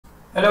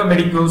Hello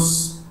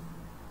Medicos,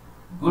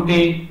 good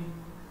day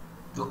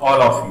to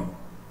all of you.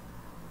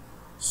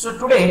 So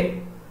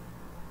today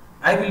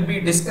I will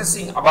be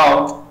discussing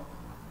about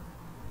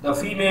the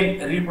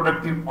female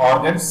reproductive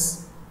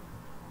organs,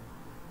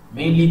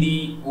 mainly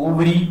the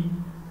ovary,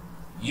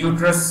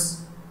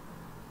 uterus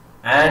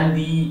and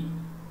the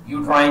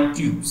uterine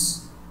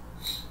tubes.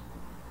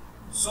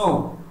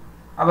 So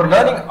our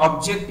learning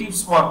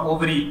objectives for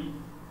ovary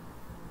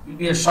will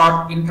be a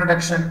short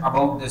introduction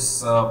about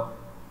this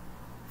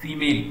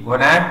female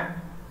gonad,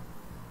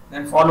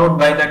 then followed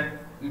by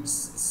that its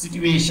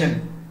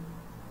situation,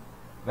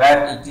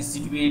 where it is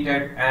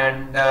situated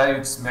and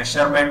its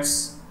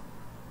measurements,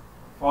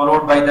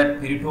 followed by that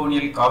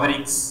peritoneal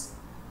coverings,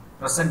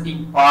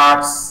 presenting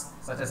parts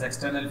such as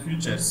external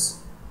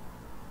features,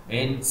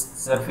 ends,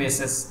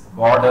 surfaces,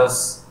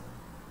 borders,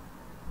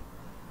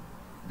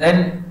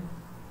 then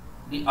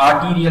the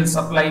arterial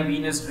supply,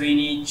 venous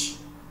drainage,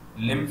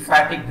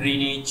 lymphatic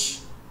drainage,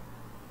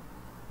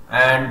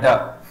 and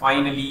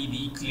finally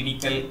the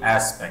clinical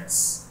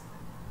aspects.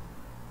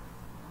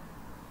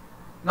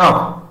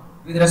 Now,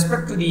 with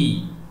respect to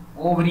the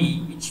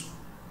ovary, which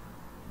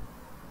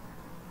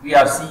we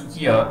are seeing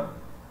here,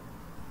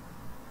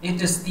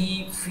 it is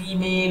the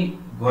female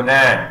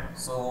gonad,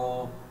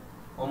 so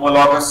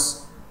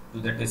homologous to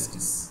the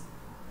testis,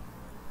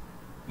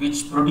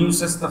 which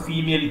produces the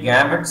female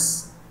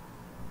gametes,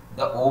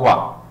 the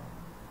ova,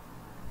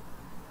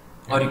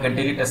 or you can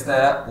tell it as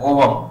the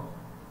ovum,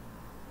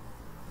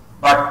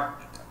 but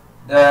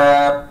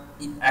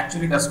it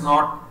actually does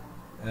not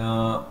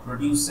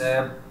produce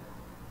a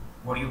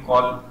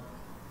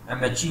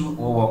mature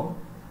ovum.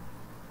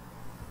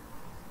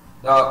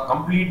 The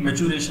complete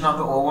maturation of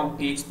the ovum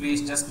takes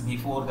place just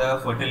before the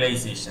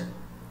fertilization.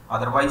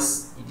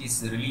 Otherwise, it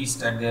is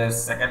released at the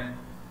second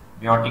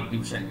meiotic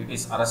division. It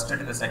is arrested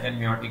in the second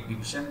meiotic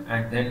division,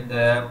 and then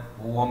the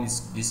ovum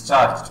is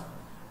discharged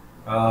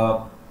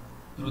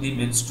through the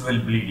menstrual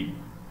bleeding.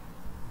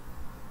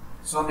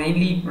 So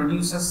mainly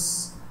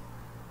produces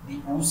the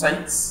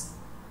oocytes,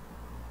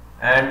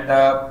 and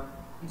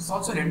it is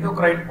also an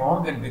endocrine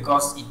organ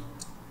because it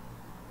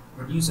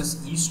produces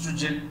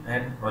estrogen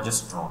and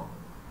progesterone.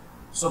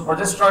 So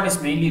progesterone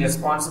is mainly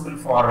responsible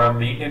for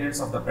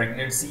maintenance of the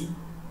pregnancy,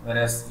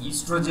 whereas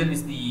estrogen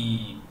is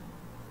the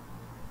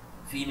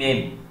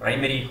female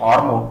primary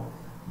hormone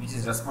which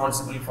is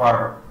responsible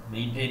for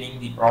maintaining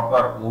the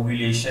proper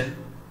ovulation,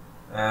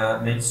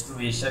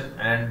 menstruation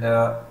and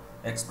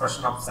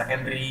expression of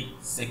secondary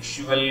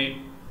sexual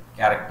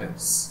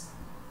characters.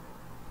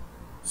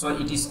 So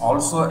it is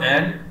also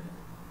an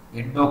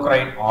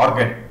endocrine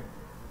organ.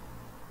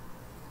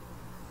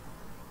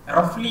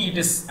 Roughly it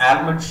is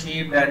almond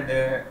shaped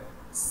and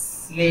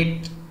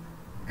slate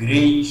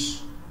greyish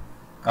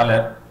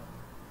color.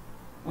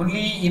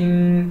 Only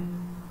in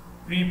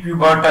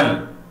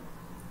prepubertal,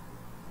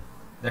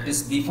 that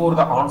is before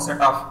the onset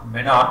of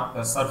menarche,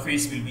 the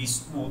surface will be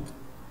smooth,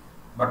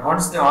 but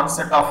once the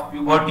onset of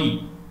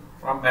puberty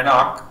from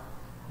menarche,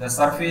 the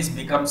surface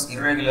becomes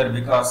irregular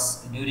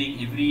because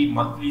during every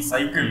monthly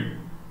cycle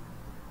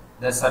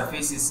the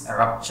surface is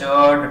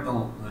ruptured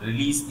to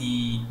release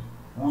the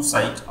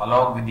oocyte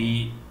along with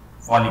the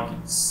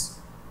follicles,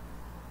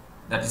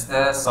 that is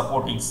the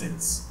supporting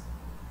cells.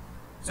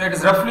 So it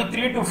is roughly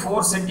 3 to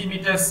 4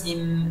 centimeters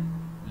in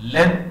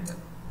length,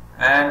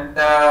 and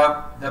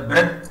the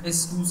breadth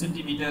is 2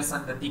 centimeters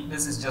and the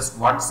thickness is just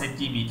 1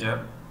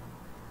 centimeter,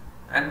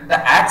 and the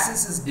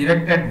axis is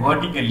directed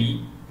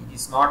vertically. It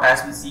is not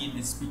as we see in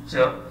this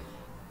picture.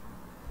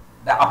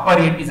 The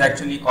upper end is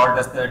actually called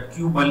as the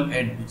tubal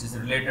end, which is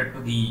related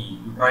to the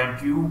uterine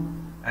tube,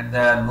 and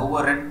the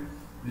lower end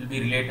will be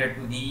related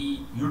to the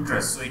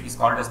uterus, so it is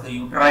called as the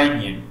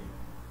uterine end.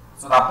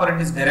 So the upper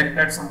end is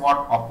directed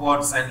somewhat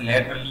upwards and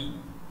laterally.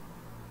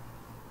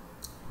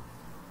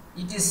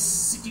 It is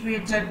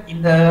situated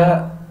in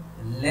the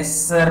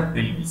lesser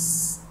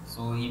pelvis,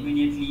 so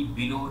immediately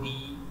below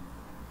the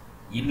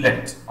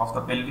inlet of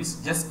the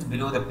pelvis, just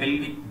below the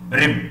pelvic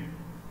brim.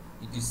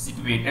 It is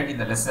situated in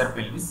the lesser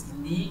pelvis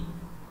in the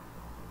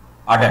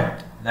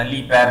adult,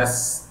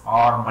 nulliparous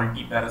or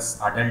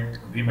multiparous adult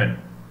women.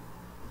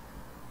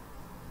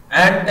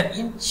 And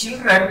in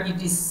children,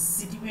 it is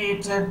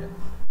situated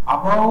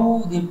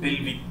above the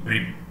pelvic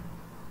brim.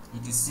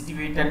 It is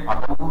situated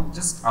above,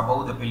 just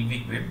above the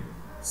pelvic brim.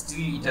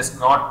 Still, it has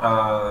not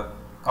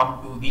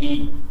come to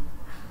the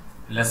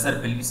lesser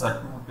pelvis or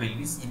true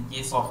pelvis in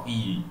case of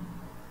the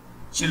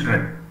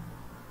children.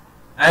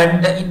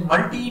 And in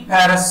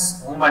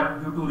multiparous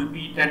women, due to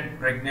repeated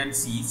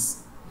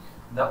pregnancies,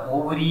 the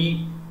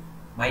ovary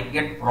might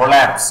get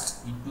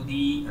prolapsed into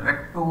the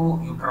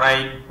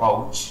recto-uterine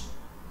pouch.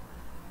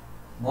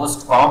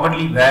 Most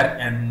commonly where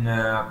an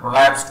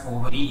prolapsed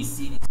ovary is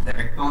seen in the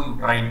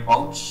recto-uterine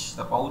pouch,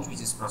 the pouch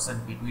which is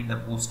present between the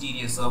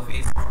posterior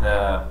surface,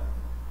 the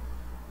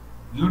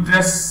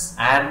uterus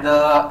and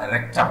the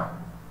rectum.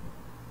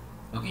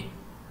 Okay.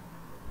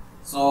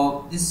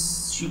 So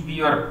this should be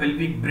your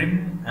pelvic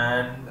brim,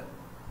 and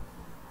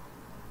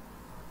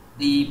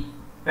the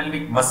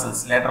pelvic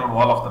muscles, lateral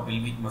wall of the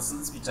pelvic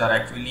muscles, which are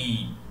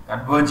actually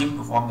converging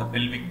to form the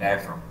pelvic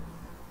diaphragm.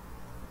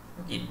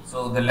 Okay,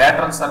 so the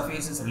lateral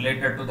surface is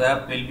related to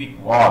the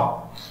pelvic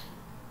wall,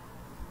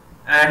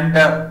 and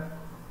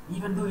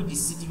even though it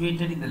is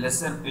situated in the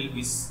lesser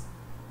pelvis,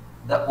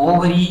 the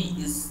ovary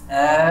is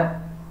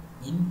a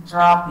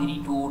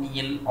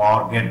intraperitoneal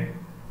organ.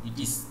 It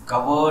is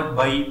covered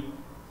by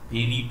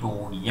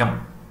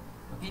peritoneum.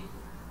 Okay,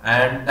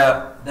 and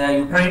the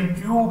uterine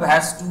tube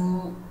has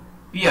to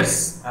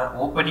pierce an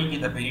opening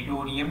in the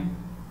peritoneum,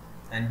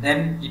 and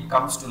then it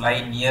comes to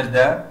lie near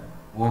the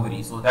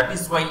ovary. So that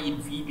is why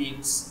in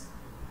females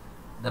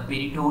the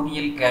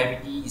peritoneal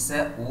cavity is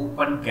an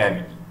open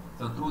cavity.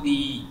 So through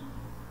the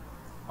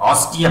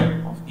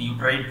ostium of the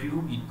uterine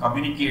tube, it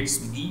communicates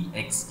with the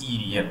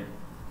exterior.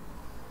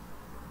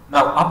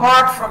 Now,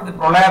 apart from the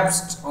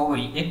prolapsed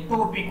ovary,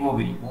 ectopic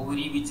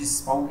ovary which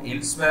is found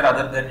elsewhere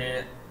other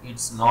than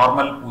its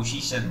normal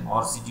position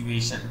or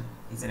situation,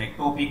 is an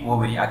ectopic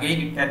ovary.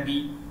 Again, it can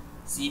be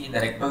seen in the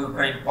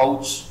rectouterine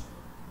pouch,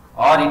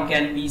 or it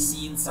can be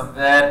seen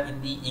somewhere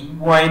in the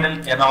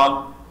inguinal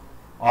canal,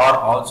 or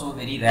also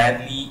very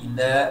rarely in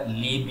the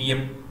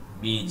labium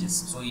majus.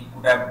 So it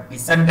could have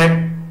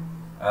descended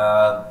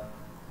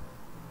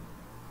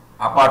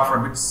apart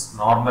from its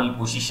normal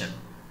position.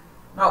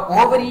 Now,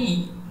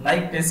 ovary,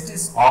 like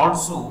testis,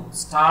 also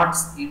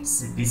starts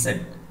its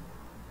descent.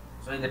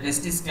 So in the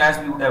testis class,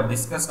 we would have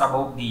discussed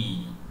about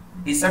the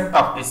descent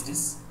of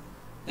testis.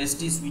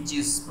 Testis which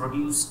is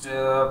produced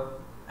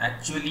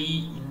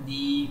actually in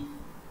the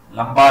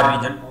lumbar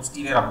region,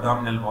 posterior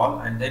abdominal wall,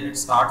 and then it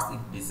starts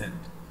its descent.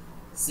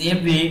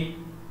 Same way,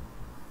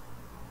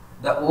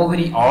 the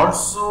ovary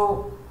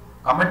also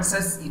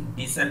commences its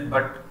descent,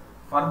 but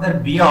further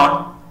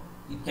beyond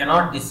it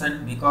cannot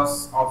descend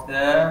because of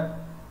the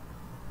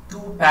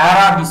two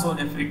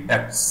para-mesonephric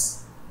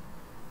ducts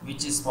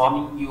which is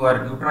forming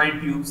your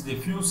uterine tubes. They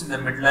fuse in the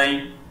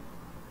midline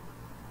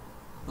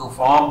to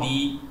form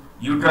the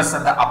uterus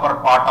and the upper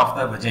part of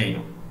the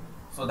vagina.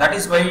 So that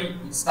is why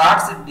it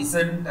starts its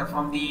descent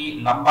from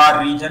the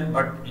lumbar region,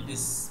 but it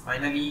is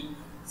finally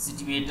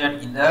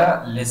situated in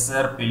the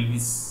lesser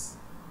pelvis.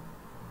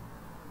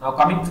 Now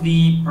coming to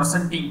the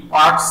presenting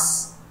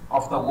parts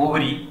of the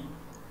ovary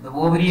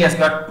has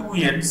got two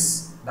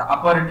ends. The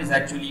upper end is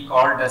actually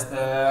called as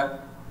the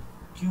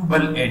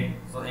tubal end.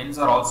 So ends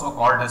are also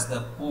called as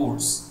the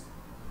ports,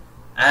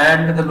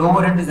 and the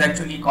lower end is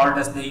actually called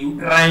as the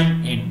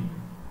uterine end.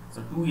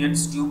 So two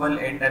ends, tubal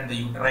end and the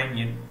uterine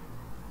end.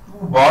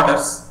 Two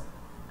borders.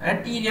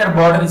 Anterior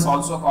border is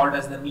also called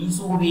as the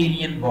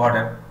mesovarian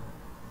border.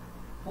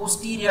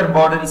 Posterior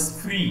border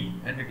is free,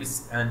 and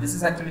this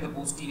is actually the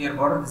posterior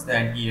border. This is the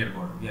anterior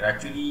border. We are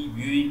actually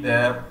viewing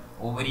the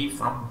ovary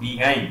from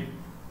behind.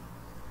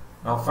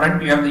 Now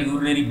front we have the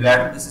urinary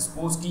bladder. This is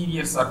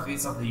posterior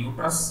surface of the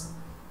uterus,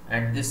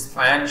 and this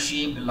fan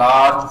shaped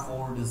large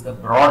fold is the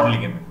broad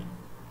ligament.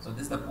 So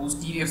this is the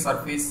posterior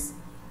surface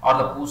or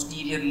the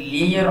posterior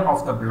layer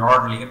of the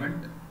broad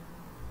ligament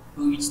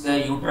to which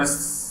the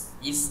uterus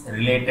is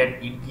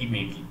related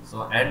intimately.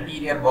 So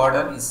anterior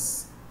border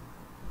is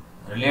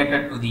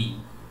related to the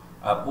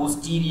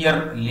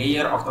posterior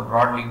layer of the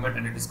broad ligament,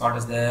 and it is called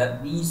as the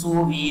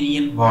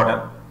mesovarian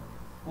border.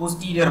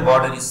 Posterior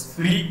border is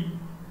free,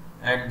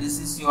 and this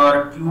is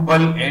your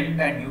tubal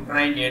end and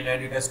uterine end,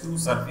 and it has two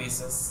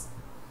surfaces.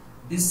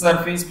 This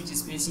surface which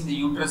is facing the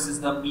uterus is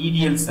the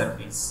medial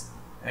surface,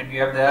 and we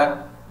have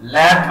the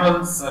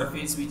lateral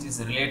surface which is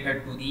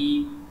related to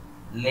the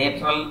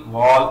lateral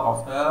wall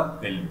of the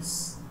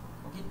pelvis.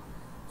 Okay,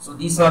 so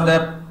these are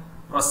the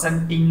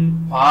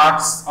presenting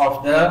parts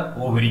of the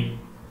ovary.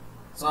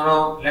 So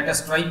now let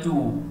us try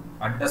to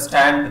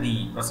understand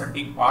the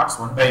presenting parts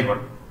one by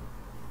one.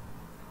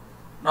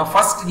 Now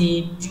first,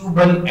 the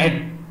tubal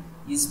end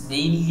is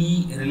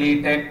mainly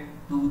related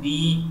to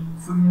the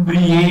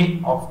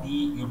fimbriae of the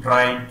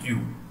uterine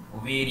tube,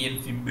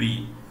 ovarian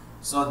fimbriae.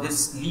 So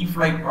this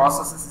leaf-like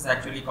process is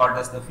actually called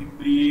as the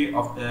fimbriae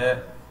of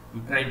the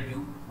uterine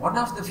tube. One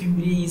of the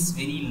fimbriae is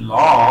very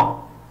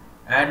long,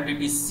 and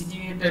it is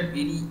situated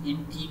very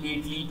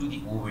intimately to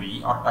the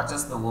ovary or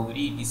touches the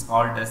ovary. It is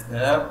called as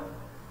the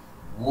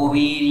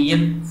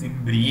ovarian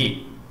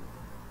fimbriae.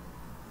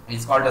 It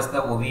is called as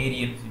the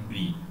ovarian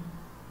fimbriae.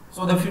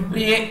 So the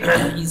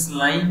fimbriae is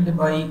lined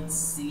by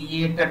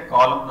ciliated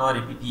columnar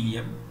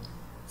epithelium.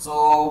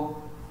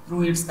 So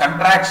through its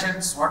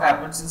contractions, what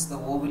happens is the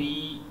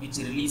ovary, which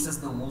releases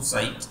the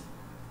oocyte,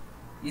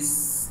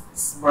 is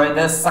by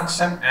the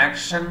suction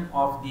action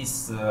of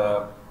this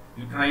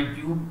uterine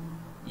tube,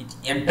 it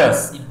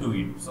enters into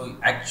it. So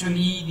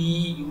actually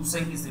the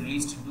oocyte is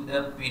released into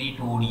the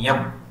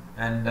peritoneum,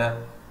 and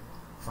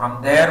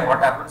from there what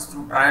happens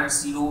through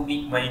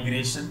transcoelomic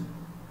migration,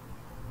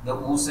 the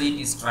oocyte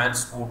is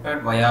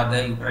transported via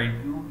the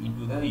uterine tube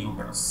into the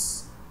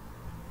uterus.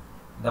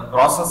 The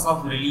process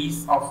of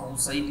release of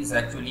oocyte is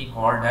actually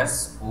called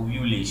as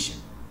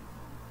ovulation.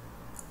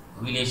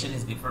 Ovulation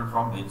is different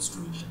from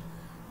menstruation.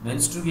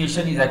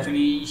 Menstruation is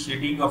actually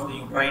shedding of the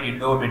uterine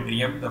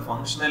endometrium, the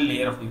functional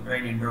layer of the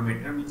uterine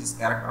endometrium, which is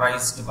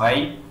characterized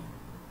by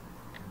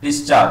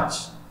discharge,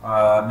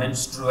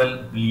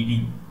 menstrual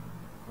bleeding.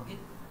 Okay,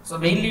 so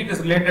mainly it is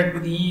related to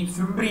the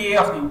fimbriae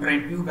of the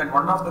uterine tube, and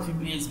one of the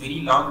fimbriae is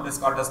very long. It is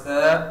called as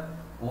the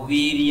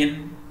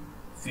ovarian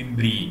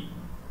fimbriae.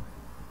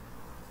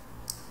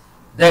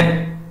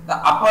 Then the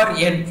upper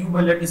end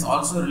tubulet is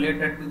also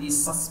related to the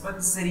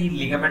suspensory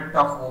ligament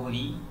of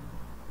ovary,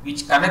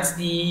 which connects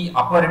the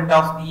upper end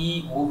of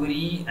the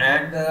ovary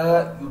and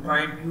the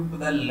uterine tube to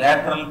the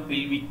lateral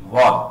pelvic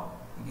wall.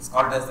 It is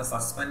called as the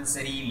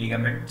suspensory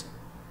ligament,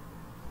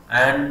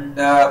 and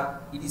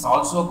it is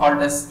also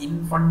called as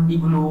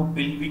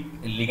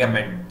infundibulopelvic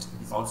ligament.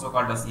 It is also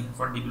called as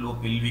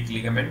infundibulopelvic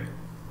ligament.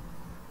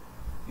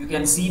 You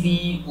can see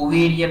the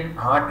ovarian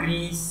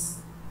arteries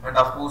and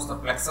of course the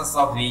plexus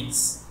of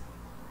veins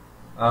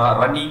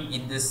running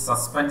in this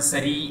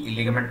suspensory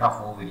ligament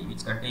of ovary,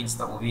 which contains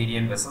the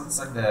ovarian vessels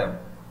and the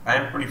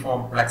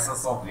ampliform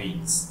plexus of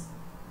veins.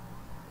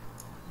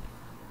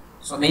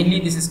 So mainly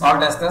this is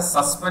called as the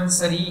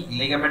suspensory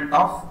ligament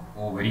of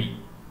ovary,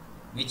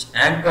 which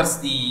anchors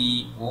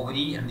the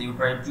ovary and the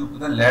uterine tube to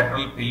the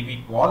lateral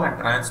pelvic wall and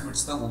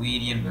transmits the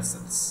ovarian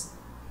vessels.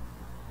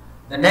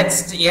 The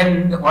next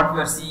end, what we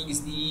are seeing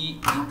is the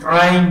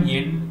uterine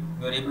end.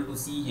 You are able to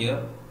see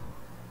here.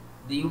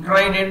 The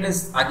uterine end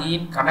is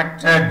again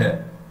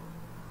connected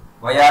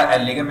via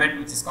a ligament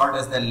which is called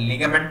as the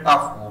ligament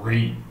of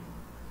ovary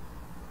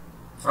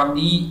from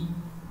the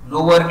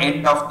lower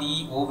end of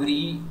the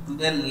ovary to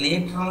the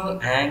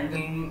lateral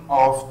angle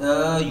of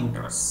the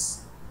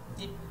uterus.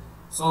 Okay.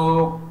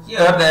 So here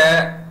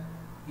the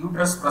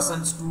uterus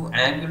presents two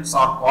angles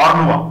or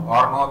cornua.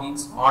 Cornua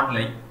means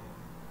horn-like,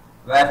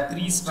 where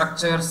three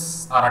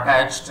structures are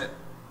attached.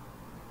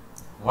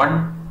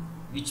 One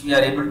which we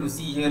are able to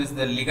see here is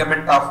the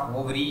ligament of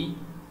ovary,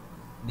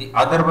 the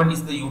other one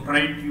is the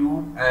uterine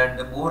tube,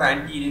 and more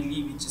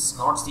anteriorly, which is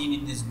not seen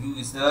in this view,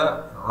 is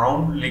the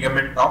round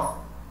ligament of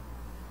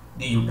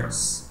the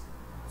uterus.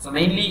 So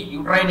mainly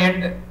uterine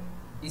end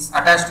is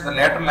attached to the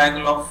lateral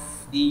angle of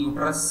the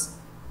uterus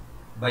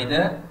by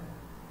the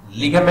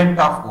ligament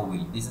of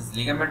ovary. This is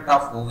ligament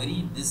of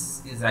ovary.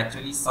 This is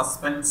actually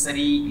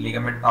suspensory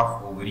ligament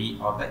of ovary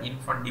or the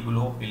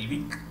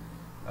infundibulopelvic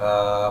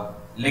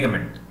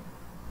ligament.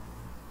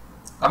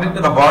 Coming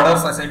to the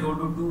borders, as I told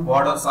you, two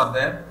borders are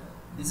there.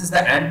 This is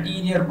the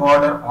anterior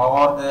border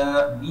or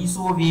the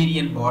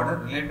mesovarian border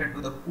related to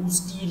the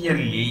posterior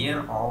layer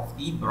of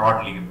the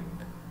broad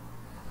ligament.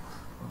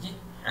 Okay,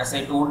 as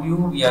I told you,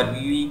 we are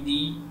viewing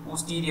the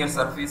posterior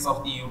surface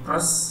of the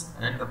uterus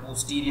and the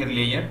posterior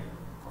layer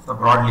of the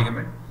broad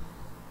ligament.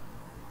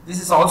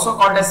 This is also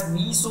called as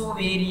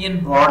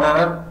mesovarian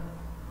border,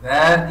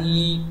 where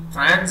the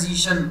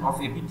transition of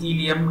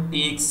epithelium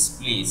takes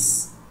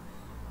place,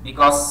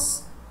 because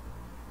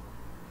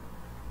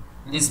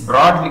this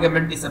broad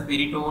ligament is a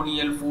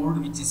peritoneal fold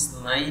which is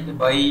lined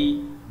by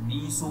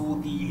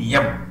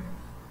mesothelium.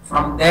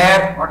 From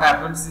there, what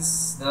happens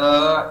is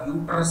the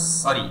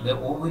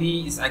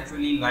ovary is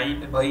actually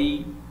lined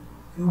by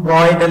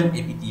cuboidal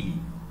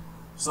epithelium.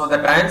 So the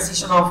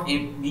transition of a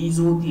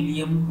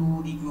mesothelium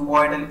to the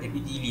cuboidal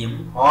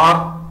epithelium,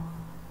 or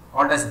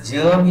called as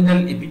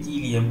germinal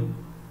epithelium,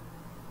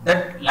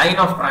 that line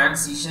of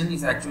transition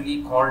is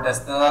actually called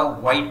as the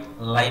white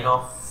line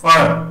of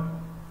fur.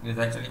 It is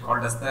actually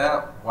called as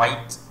the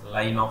white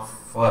line of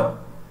fur.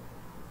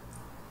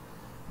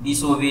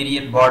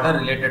 Mesovarian border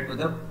related to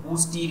the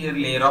posterior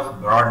layer of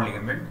broad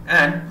ligament,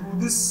 and through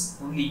this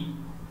only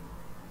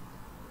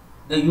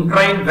the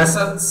uterine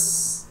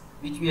vessels,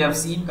 which we have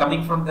seen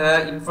coming from the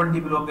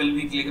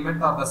infundibulopelvic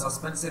ligament or the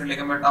suspensory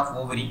ligament of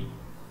ovary,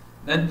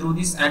 then through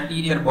this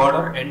anterior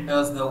border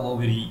enters the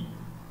ovary.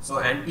 So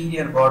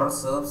anterior border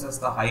serves as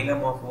the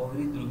hilum of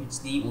ovary through which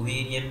the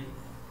ovarian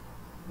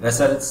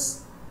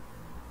vessels,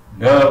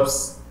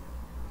 nerves,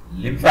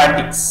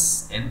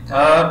 lymphatics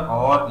enter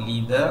or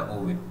leave the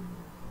ovary.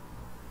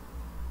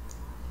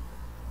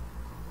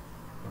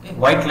 Okay,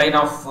 white line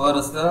of fur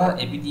is the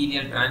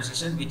epithelial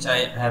transition, which I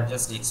have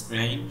just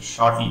explained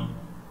shortly.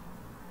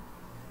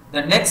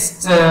 The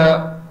next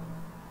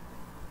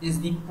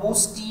is the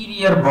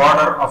posterior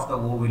border of the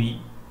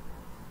ovary.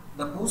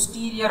 The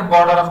posterior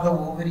border of the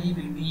ovary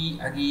will be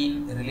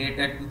again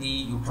related to the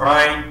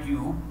uterine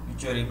tube,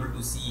 which you are able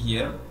to see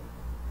here.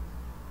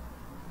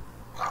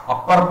 The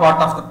upper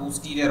part of the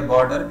posterior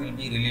border will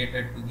be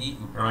related to the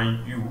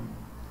uterine tube.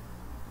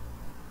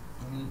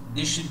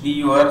 This should be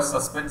your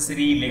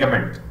suspensory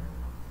ligament.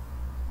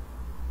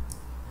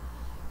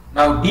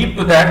 Now deep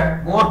to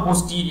that, more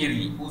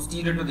posteriorly,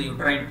 posterior to the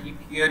uterine tube,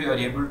 here you are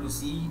able to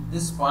see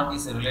this part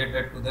is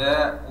related to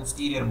the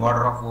posterior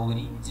border of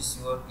ovary, which is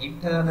your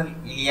internal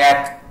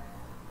iliac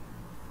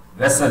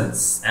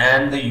vessels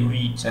and the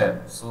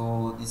ureter.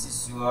 So this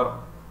is your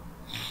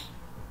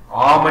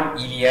common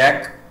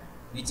iliac,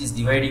 which is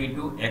dividing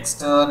into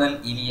external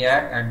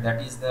iliac and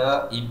that is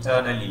the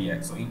internal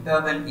iliac. So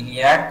internal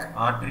iliac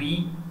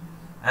artery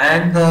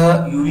and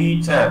the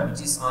ureter,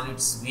 which is on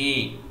its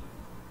way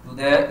to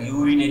the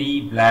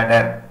urinary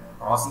bladder,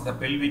 crossing the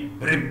pelvic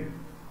brim.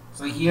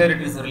 So here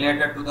it is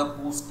related to the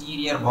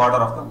posterior border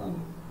of the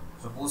ovary.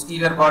 So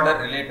posterior border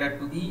related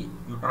to the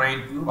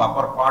uterine tube,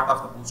 upper part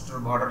of the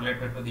posterior border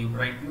related to the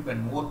uterine tube,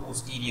 and more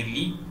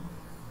posteriorly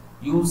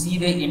you see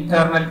the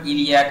internal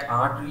iliac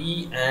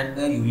artery and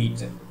the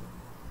ureter.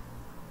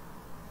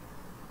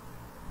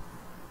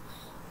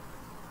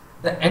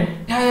 The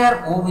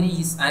entire ovary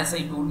is, as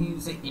I told you,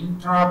 is an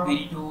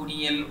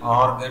intraperitoneal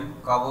organ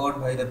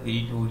covered by the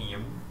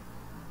peritoneum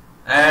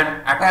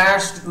and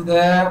attached to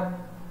the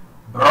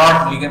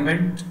broad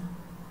ligament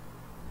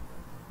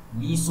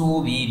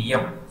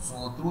mesovarium.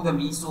 So through the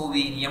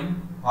mesovarium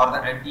or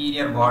the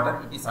anterior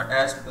border, it is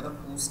attached to the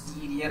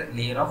posterior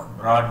layer of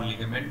broad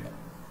ligament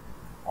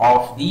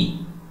of the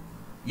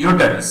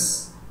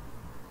uterus.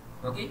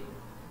 Okay.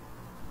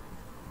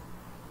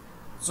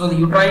 So the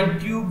uterine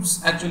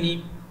tubes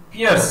actually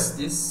pierce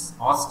this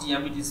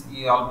ostium. It is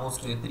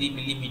almost 3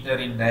 millimeter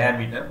in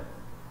diameter.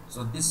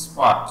 So this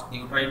part, the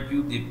uterine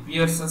tube, they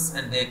pierces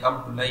and they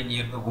come to lie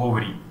near the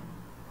ovary.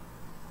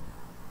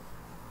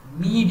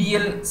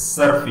 Medial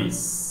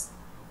surface.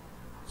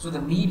 So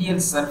the medial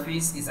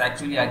surface is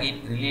actually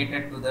again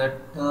related to the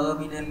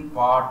terminal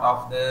part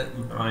of the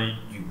uterine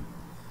tube.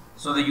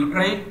 So the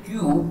uterine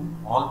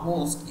tube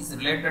almost is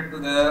related to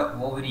the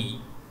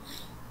ovary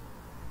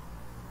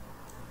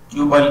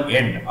tubal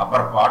end,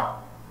 upper part.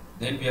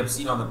 Then we have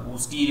seen on the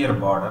posterior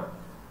border.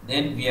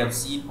 Then we have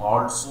seen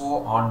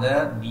also on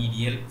the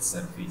medial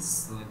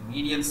surface. So the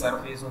medial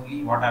surface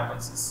only, what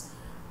happens is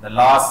the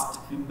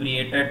last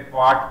fimbriated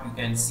part, you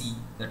can see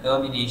the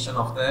termination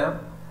of the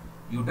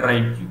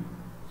uterine tube.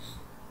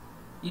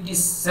 It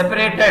is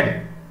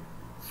separated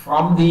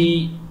from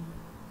the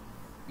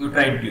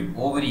uterine tube,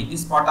 ovary.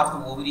 This part of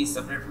the ovary is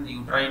separated from the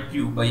uterine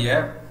tube by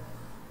a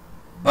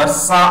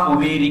bursa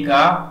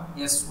ovarica,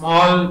 a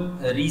small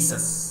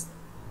recess,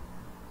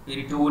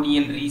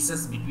 peritoneal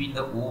recess between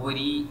the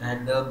ovary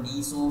and the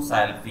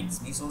mesosalpinx.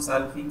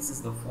 Mesosalpinx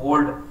is the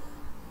fold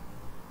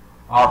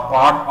or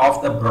part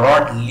of the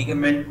broad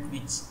ligament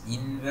which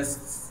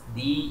invests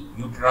the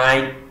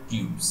uterine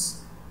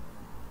tubes.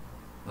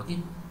 Okay,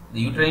 the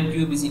uterine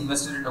tube is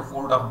invested in a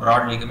fold of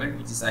broad ligament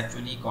which is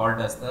actually called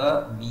as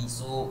the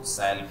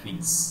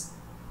mesosalpinx.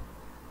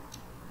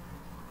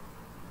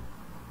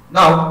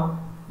 Now,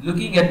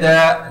 looking at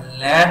the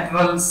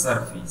lateral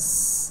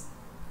surface.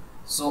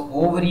 So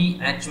ovary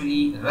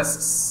actually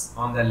rests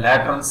on the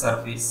lateral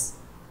surface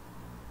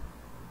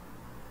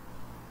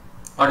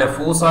on a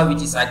fossa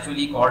which is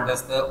actually called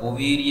as the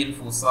ovarian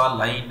fossa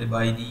lined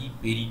by the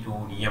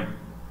peritoneum.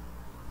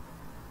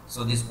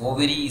 So this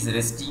ovary is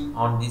resting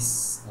on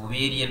this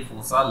ovarian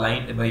fossa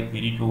lined by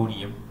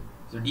peritoneum.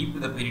 So deep to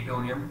the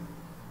peritoneum.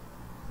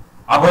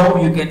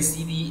 Above you can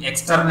see the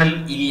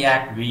external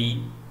iliac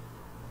vein,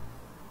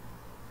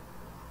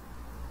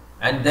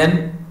 and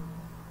then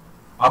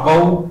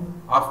above,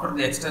 after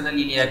the external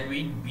iliac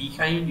vein,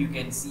 behind you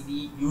can see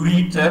the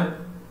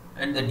ureter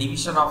and the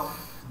division of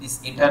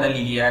this internal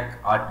iliac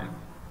artery.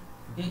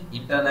 Okay,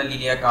 internal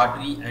iliac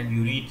artery and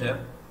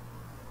ureter,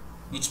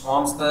 which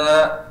forms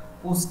the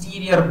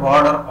posterior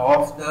border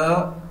of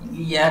the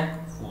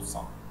iliac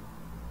fossa.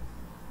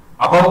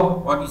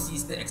 Above, what you see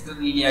is the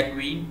external iliac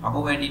vein.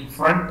 Above and in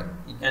front,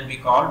 it can be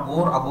called,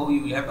 more above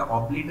you will have the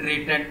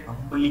obliterated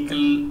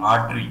umbilical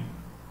artery.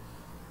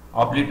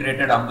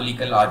 Obliterated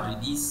umbilical artery.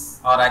 These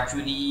are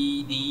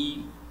actually the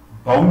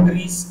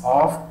boundaries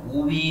of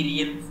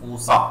ovarian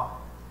fossa,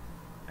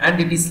 and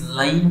it is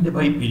lined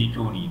by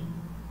peritoneum.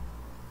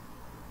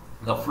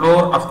 The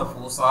floor of the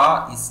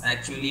fossa is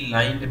actually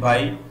lined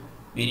by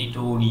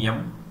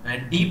peritoneum,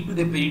 and deep to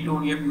the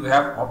peritoneum you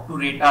have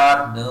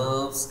obturator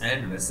nerves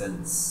and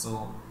vessels.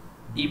 So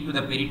deep to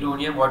the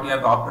peritoneum, what you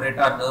have, the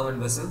obturator nerve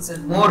and vessels,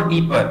 and more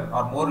deeper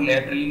or more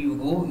laterally you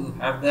go, you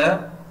have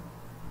the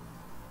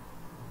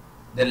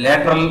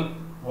lateral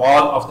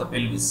wall of the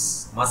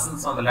pelvis,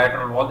 muscles on the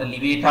lateral wall, the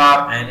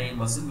levator ani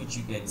muscle which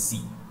you can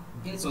see.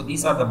 Okay, so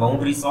these are the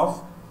boundaries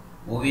of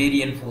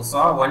ovarian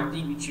fossa. One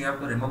thing which you have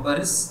to remember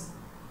is,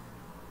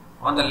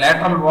 on the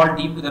lateral wall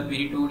deep to the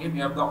peritoneum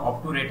you have the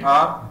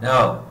obturator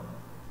nerve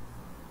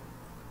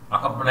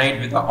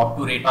accompanied with the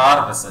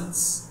obturator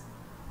vessels.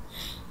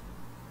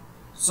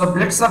 So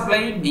blood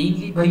supply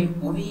mainly by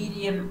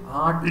ovarian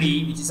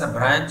artery, which is a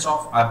branch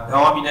of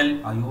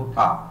abdominal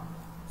aorta.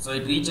 So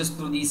it reaches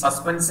through the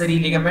suspensory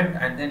ligament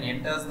and then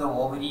enters the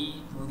ovary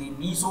through the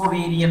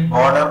mesovarian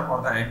border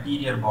or the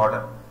anterior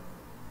border.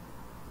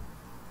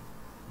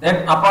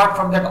 Then apart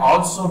from that,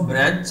 also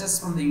branches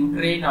from the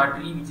uterine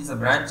artery, which is a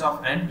branch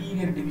of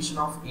anterior division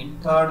of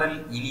internal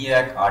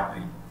iliac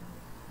artery.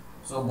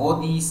 So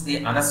both these,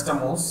 they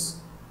anastomose.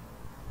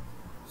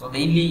 So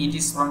mainly it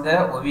is from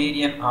the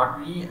ovarian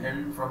artery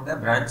and from the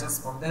branches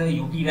from the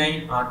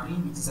uterine artery,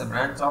 which is a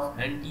branch of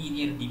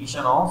anterior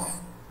division of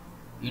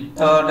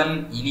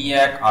internal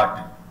iliac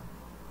artery.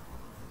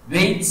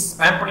 Veins,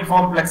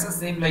 pampaniform plexus,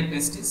 same like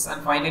testis,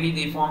 and finally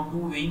they form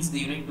two veins. They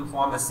unite to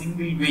form a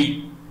single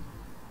vein.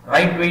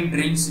 Right vein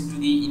drains into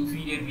the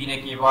inferior vena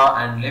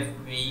cava and left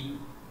vein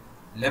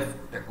left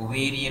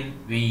ovarian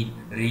vein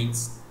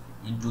drains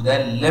into the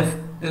left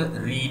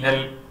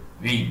renal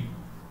vein.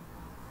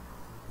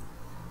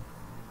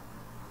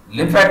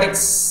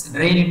 Lymphatics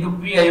drain into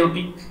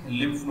pre-aortic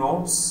lymph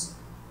nodes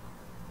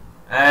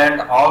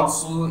and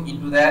also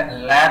into the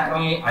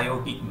lateral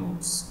aortic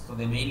nodes. So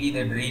they mainly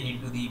drain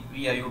into the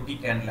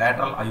pre-aortic and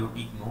lateral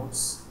aortic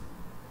nodes.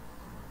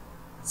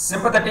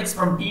 Sympathetics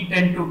from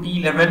T10 to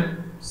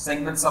T11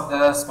 segments of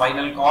the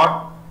spinal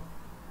cord.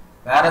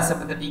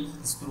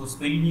 Parasympathetic is through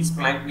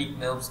pelvis-splanchnic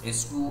nerves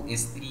S2,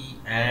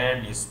 S3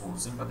 and S4.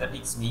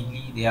 Sympathetics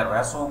mainly they are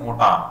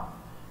vasomotor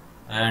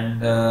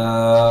and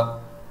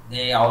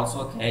they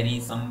also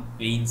carry some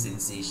pain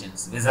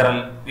sensations,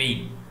 visceral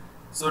pain.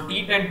 So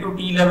T10 to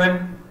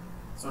T11,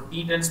 so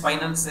T10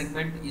 spinal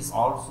segment is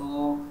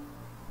also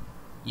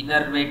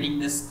innervating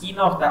the skin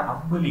of the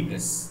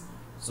umbilicus.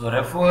 So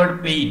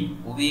referred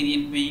pain,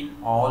 ovarian pain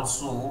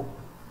also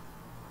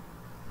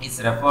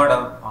is referred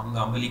on the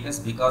umbilicus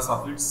because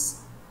of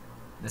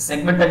the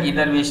segmental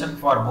innervation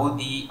for both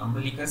the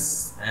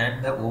umbilicus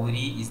and the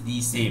ovary is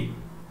the same.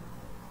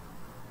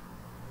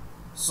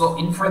 So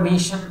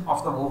inflammation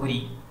of the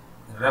ovary,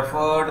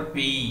 referred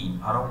pain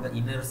around the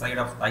inner side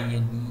of thigh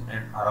and knee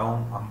and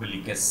around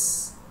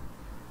umbilicus.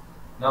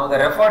 Now the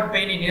referred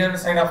pain in inner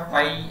side of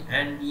thigh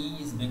and knee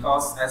is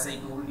because, as I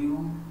told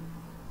you,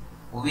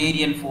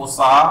 ovarian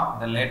fossa,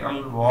 the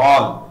lateral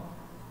wall,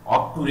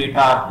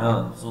 obturator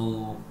nerve.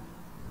 So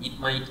it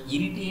might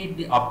irritate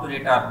the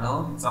obturator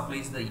nerve, it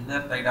supplies the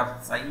inner side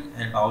of thigh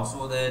and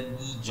also the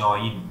knee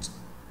joint.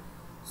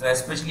 So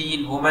especially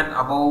in women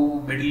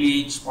above middle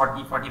age,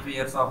 40-45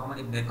 years of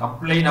women, if they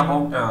complain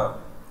about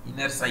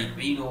inner side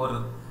pain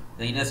over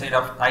the inner side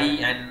of thigh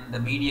and the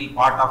medial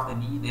part of the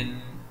knee,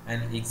 then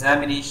an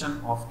examination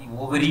of the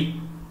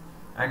ovary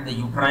and the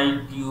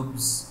uterine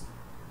tubes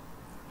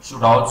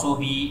should also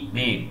be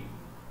made.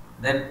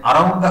 Then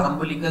around the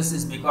umbilicus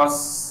is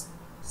because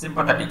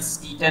sympathetics,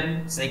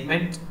 T10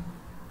 segment,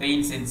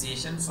 pain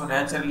sensation. So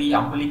naturally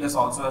umbilicus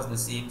also has the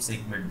same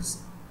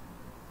segments.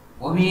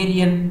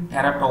 Ovarian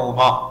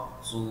teratoma.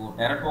 So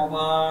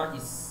teratoma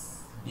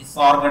is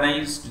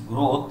disorganized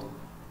growth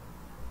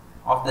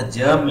of the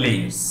germ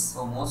layers.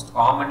 So most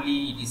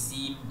commonly it is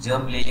seen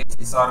germ layers,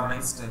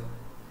 disorganized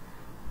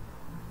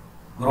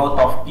growth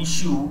of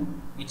tissue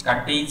which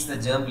contains the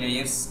germ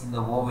layers in the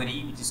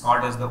ovary, which is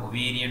called as the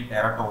ovarian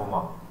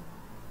teratoma.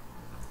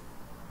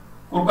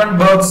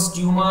 Krukenberg's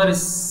tumor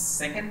is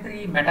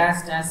secondary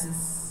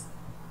metastasis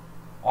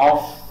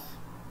of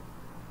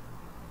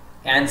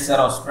cancer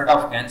or spread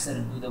of cancer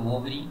into the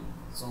ovary.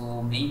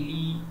 So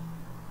mainly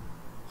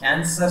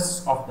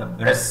cancers of the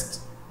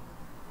breast.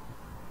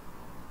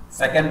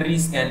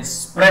 Secondaries can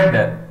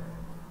spread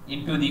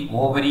into the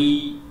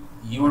ovary,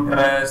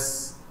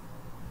 uterus,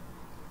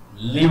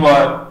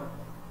 liver.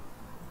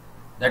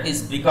 That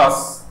is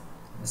because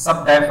the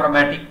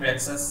subdiaphragmatic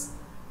plexus,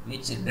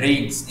 which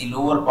drains the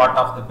lower part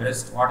of the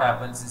breast, what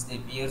happens is they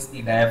pierce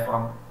the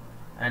diaphragm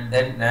and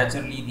then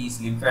naturally these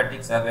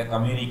lymphatics have a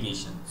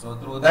communication. So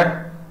through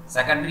that,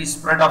 secondary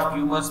spread of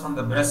tumors from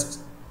the breast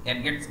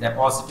can get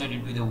deposited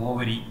into the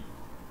ovary.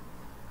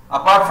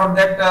 Apart from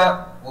that,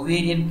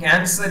 ovarian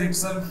cancer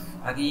itself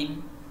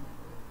again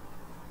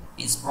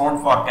is prone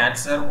for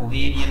cancer,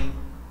 ovarian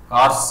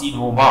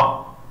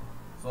carcinoma.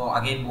 So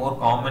again more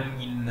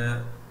common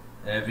in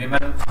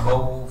women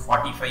above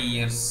 45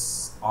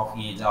 years of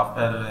age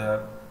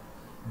after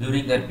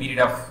during their period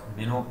of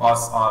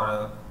menopause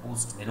or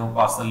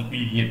post-menopausal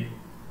period.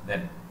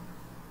 Then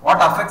what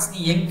affects the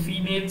young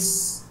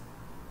females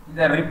in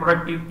the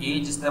reproductive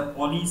age is the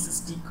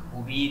polycystic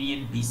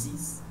ovarian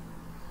disease.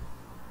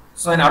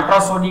 So an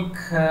ultrasonic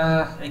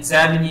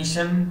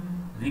examination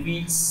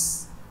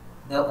reveals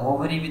the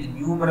ovary with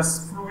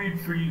numerous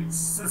fluid-filled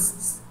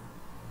cysts,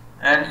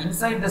 and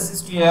inside the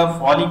cyst you have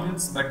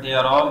follicles, but they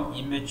are all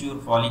immature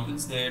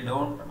follicles, they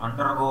don't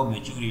undergo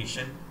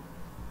maturation,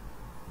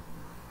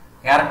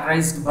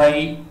 characterized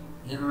by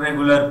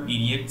irregular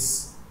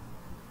periods.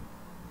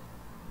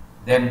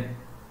 Then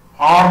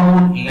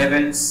hormone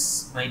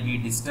levels might be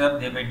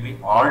disturbed, they might be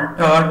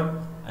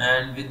altered,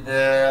 and with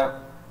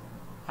the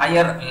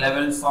higher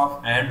levels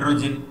of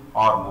androgen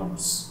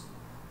hormones.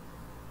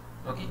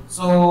 Okay,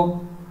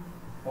 so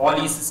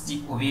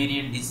polycystic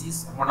ovarian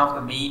disease, one of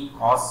the main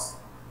cause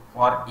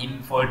for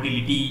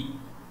infertility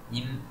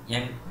in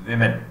young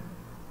women.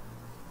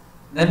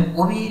 Then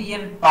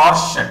ovarian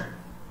torsion,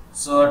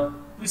 so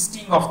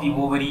twisting of the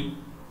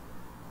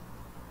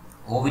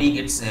ovary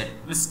gets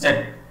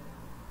twisted,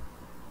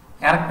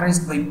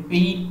 characterized by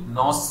pain,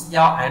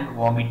 nausea and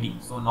vomiting.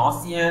 So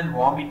nausea and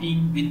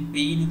vomiting with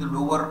pain in the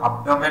lower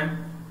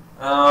abdomen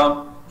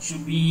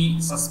should be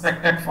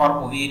suspected for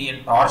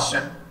ovarian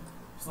torsion.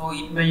 So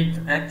it might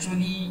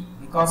actually,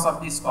 because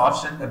of this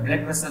torsion, the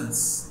blood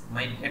vessels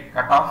might get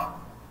cut off.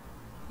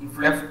 If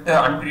left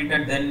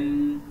untreated,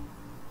 then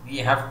we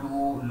have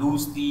to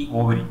lose the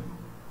ovary.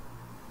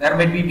 There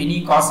might be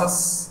many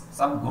causes,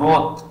 some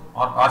growth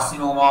or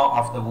carcinoma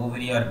of the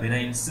ovary or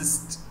benign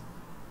cyst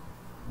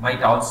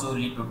might also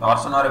lead to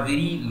torsion, or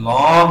very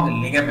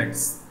long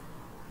ligaments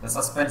The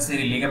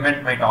suspensory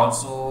ligament might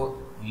also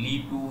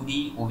lead to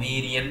the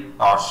ovarian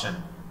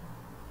torsion.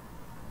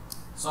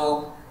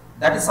 So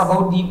that is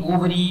about the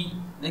ovary.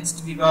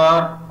 Next we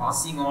are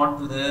passing on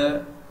to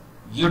the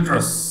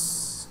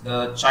uterus,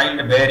 the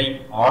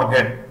childbearing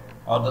organ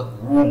or the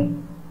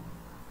womb.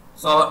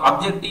 So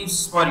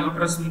objectives for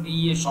uterus will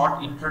be a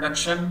short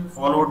introduction,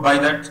 followed by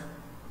that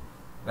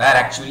where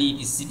actually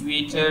it is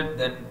situated,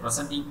 then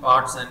presenting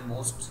parts and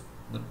most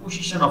the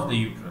position of the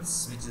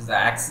uterus, which is the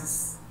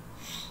axis.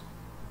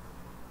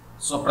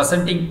 So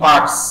presenting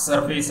parts,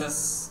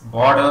 surfaces,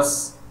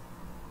 borders,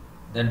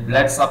 then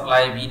blood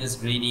supply, venous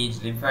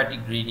drainage,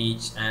 lymphatic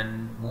drainage,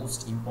 and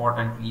most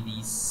importantly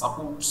the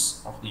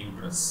supports of the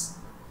uterus.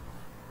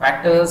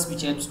 Factors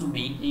which helps to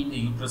maintain the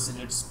uterus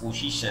in its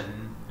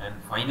position, and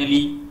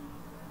finally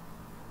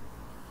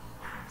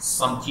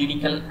some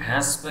clinical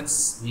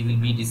aspects we will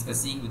be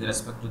discussing with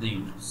respect to the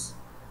uterus.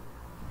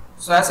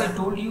 So as I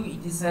told you,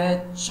 it is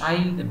a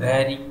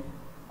child-bearing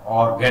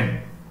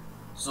organ,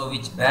 so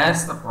which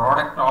bears the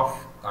product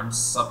of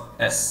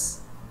conceptus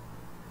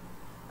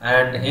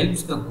and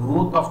helps the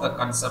growth of the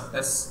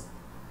conceptus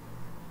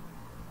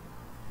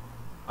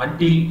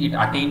until it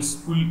attains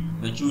full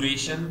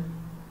maturation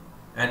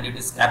and it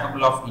is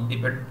capable of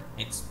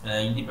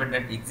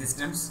independent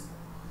existence.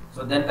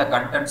 So then the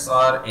contents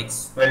are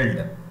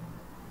expelled.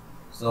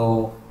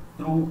 So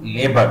through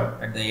labor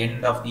at the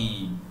end of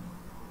the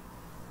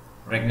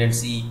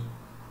pregnancy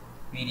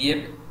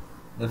period,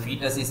 the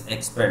fetus is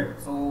expelled.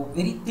 So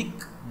very thick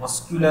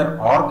muscular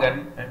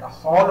organ and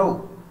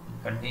hollow.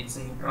 It contains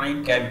a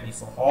uterine cavity.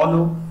 So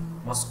hollow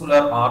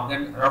muscular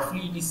organ.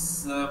 Roughly it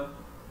is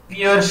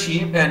pear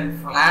shaped and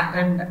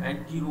flattened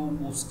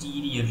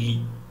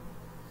antero-posteriorly.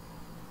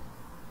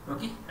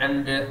 Okay,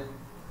 and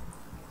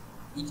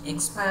it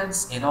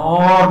expands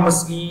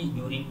enormously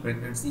during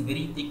pregnancy.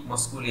 Very thick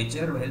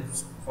musculature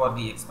helps for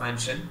the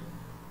expansion.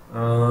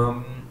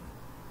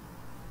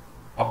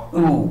 Up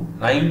to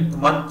 9th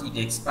month it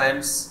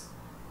expands.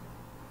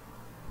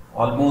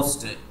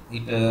 Almost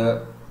it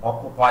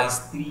occupies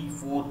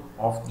 3/4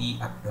 of the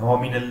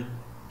abdominal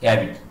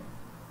cavity.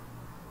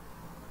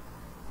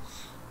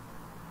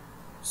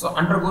 So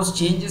undergoes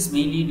changes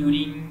mainly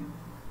during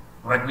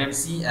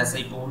pregnancy, as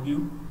I told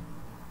you.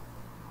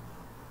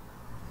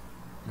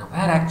 Now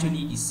where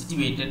actually it is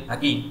situated,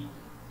 again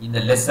in the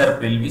lesser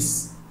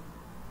pelvis,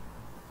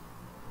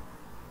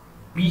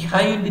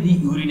 behind the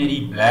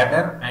urinary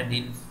bladder and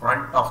in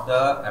front of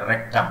the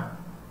rectum.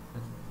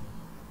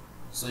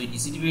 So it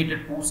is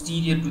situated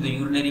posterior to the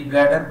urinary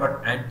bladder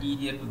but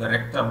anterior to the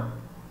rectum,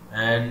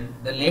 and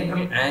the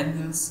lateral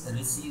angles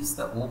receives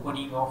the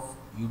opening of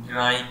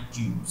uterine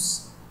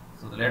tubes.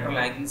 So the lateral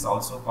angle is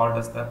also called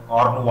as the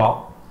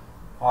cornua.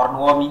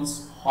 Cornua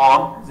means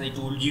horn, as I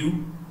told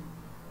you.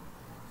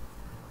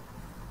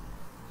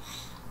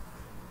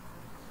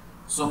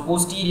 So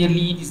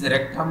posteriorly it is the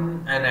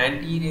rectum and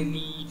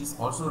anteriorly it is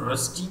also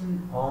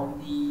resting on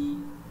the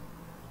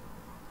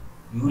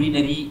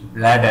urinary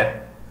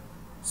bladder.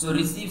 So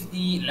receives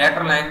the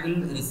lateral angle,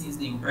 receives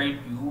the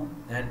uterine tube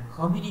and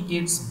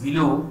communicates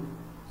below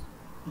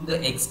to the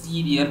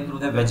exterior through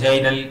the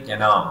vaginal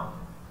canal.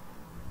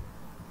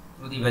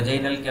 Through the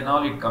vaginal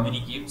canal it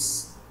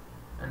communicates,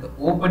 and the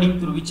opening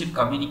through which it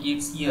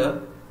communicates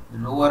here, the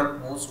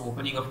lowermost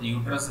opening of the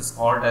uterus, is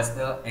called as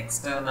the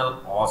external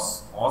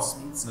os. Os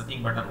means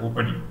nothing but an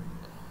opening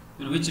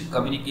through which it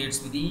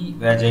communicates with the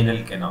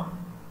vaginal canal.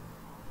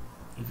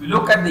 If you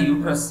look at the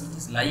uterus, it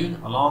is lying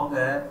along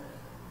the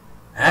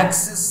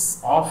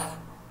axis of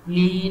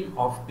plane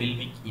of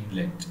pelvic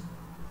inlet.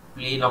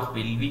 Plane of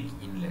pelvic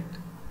inlet.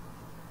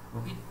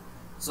 Okay.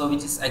 So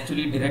which is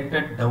actually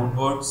directed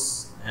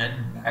downwards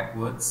and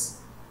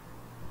backwards.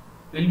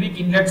 Pelvic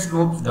inlet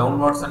slopes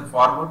downwards and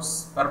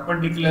forwards.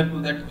 Perpendicular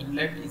to that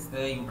inlet is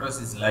the uterus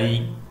is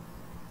lying.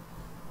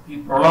 If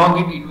you prolong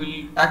it, it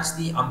will touch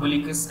the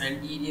umbilicus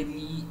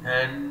anteriorly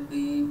and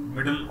the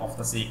middle of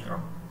the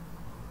sacrum.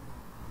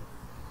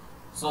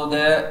 So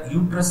the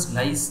uterus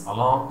lies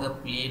along the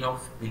plane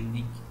of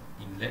pelvic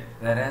inlet,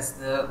 whereas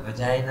the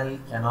vaginal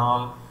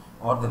canal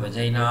or the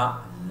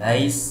vagina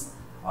lies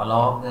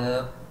along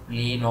the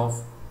plane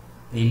of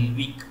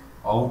pelvic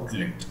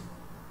outlet.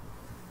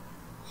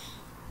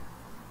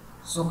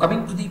 So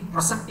coming to the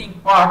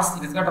presenting parts,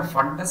 it has got a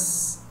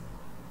fundus,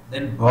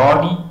 then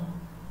body,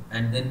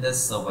 and then the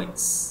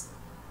cervix.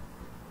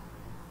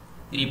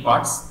 Three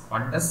parts: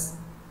 fundus,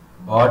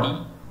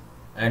 body,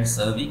 and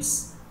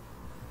cervix.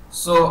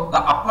 So the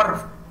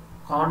upper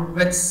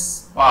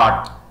convex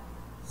part,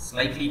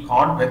 slightly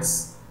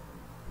convex,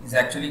 is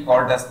actually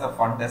called as the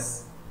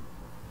fundus.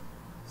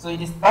 So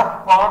it is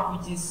that part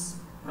which is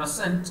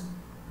present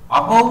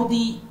above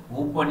the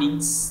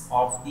openings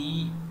of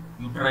the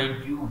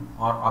uterine tube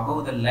or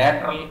above the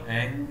lateral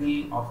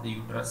angle of the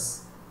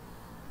uterus.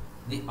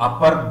 The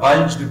upper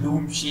bulged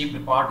dome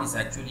shaped part is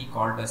actually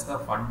called as the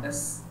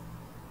fundus.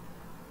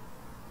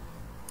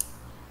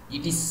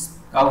 It is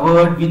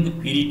covered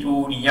with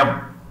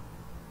peritoneum.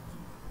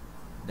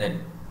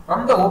 Then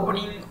from the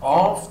opening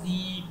of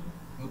the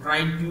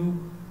uterine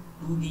tube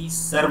to the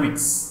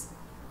cervix,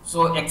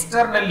 So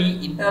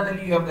externally,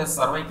 internally you have the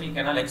cervical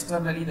canal.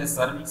 Externally, the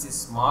cervix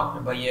is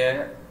marked by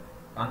a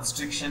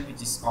constriction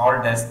which is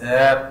called as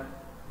the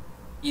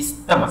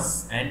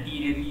isthmus.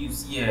 Anteriorly, you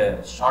see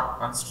a short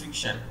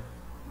constriction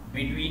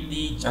between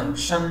the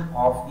junction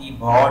of the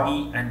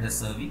body and the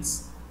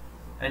cervix,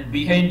 and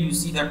behind you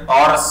see the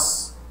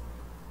torus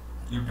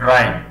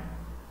uterine.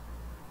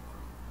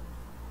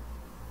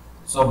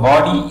 So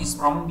body is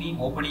from the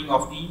opening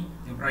of the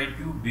uterine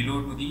tube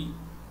below to the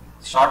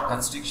short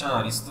constriction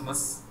or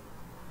isthmus.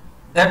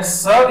 That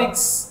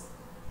cervix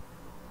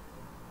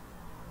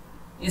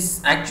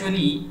is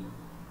actually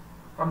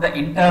from the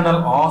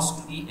internal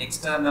os to the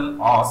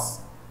external os,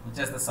 which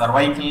is the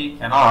cervical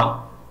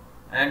canal,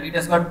 and it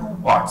has got two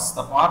parts.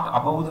 The part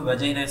above the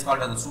vagina is called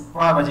as the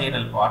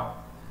supravaginal part,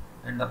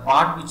 and the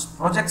part which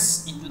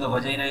projects into the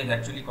vagina is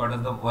actually called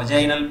as the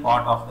vaginal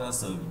part of the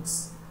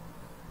cervix,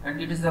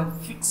 and it is the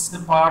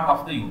fixed part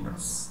of the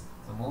uterus.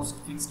 The most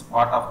fixed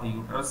part of the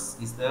uterus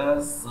is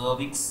the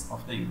cervix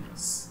of the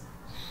uterus.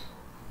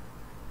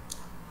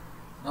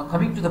 Now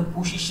coming to the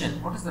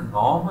position, what is the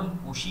normal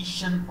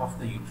position of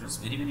the uterus?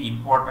 Very, very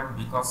important,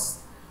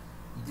 because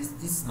it is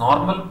this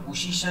normal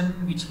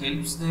position which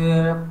helps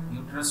the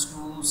uterus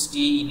to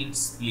stay in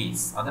its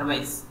place.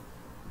 Otherwise,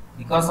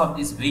 because of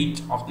this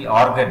weight of the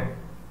organ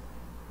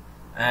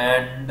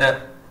and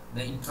the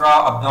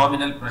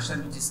intra-abdominal pressure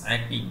which is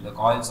acting, the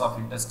coils of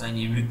intestine,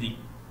 everything,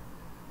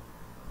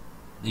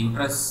 the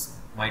uterus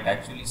might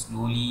actually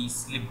slowly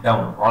slip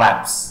down,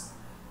 collapse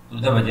to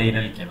the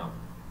vaginal canal.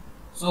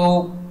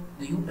 So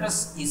the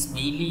uterus is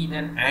mainly in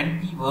an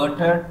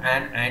anteverted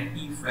and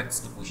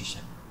anteflexed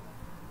position.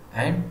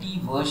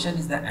 Anteversion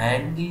is the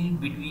angle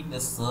between the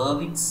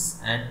cervix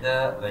and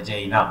the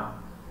vagina.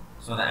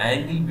 So the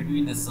angle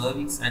between the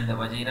cervix and the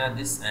vagina,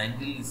 this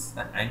angle is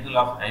the angle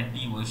of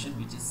anteversion,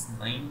 which is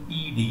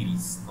 90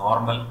 degrees,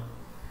 normal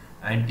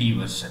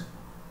anteversion.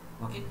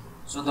 Okay.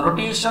 So the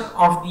rotation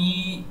of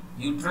the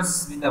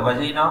uterus with the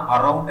vagina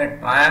around a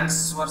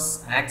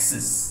transverse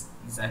axis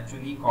is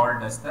actually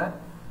called as the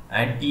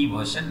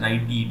anteversion,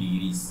 90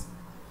 degrees.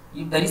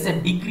 If there is a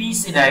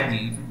decrease in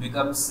angle, if it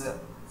becomes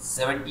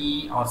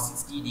 70 or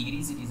 60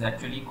 degrees, it is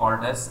actually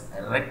called as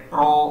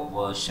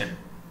retroversion.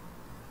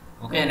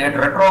 Okay, and a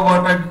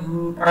retroverted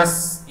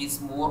uterus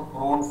is more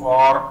prone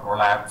for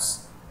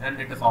prolapse, and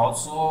it is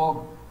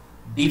also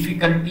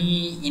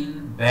difficulty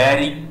in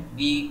bearing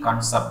the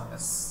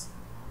conceptus.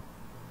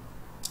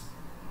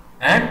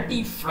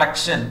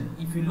 Anteflexion,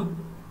 if you look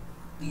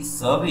the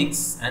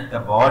cervix and the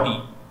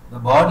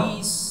body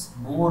is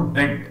more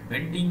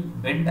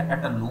bent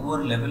at a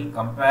lower level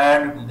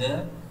compared to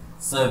the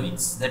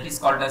cervix. That is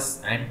called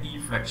as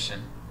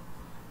anteflexion.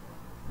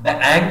 The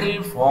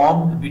angle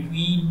formed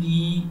between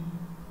the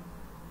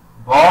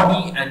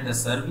body and the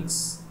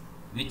cervix,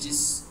 which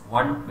is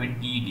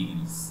 120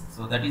 degrees.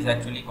 So that is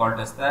actually called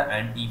as the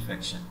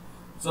anteflexion.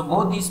 So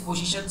both these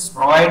positions,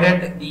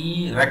 provided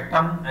the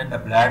rectum and the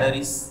bladder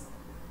is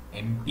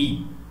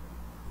empty.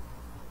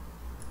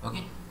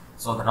 Okay.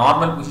 So the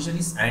normal position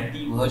is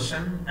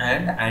anteversion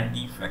and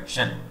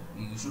anteflexion.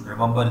 You should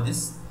remember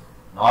this.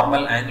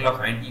 Normal angle of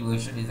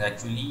anteversion is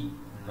actually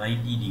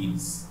 90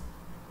 degrees.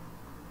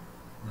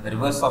 The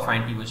reverse of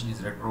anteversion is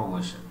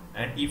retroversion.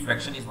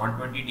 Anteflexion is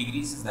 120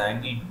 degrees, is the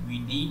angle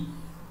between the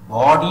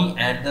body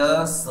and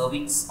the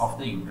cervix of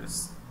the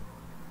uterus.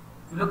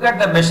 If you look at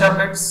the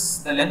measurements,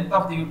 the length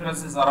of the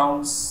uterus is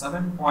around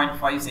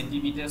 7.5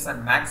 centimeters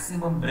and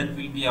maximum breadth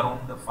will be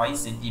around 5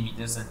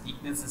 centimeters and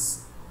thickness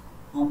is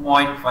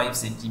 2.5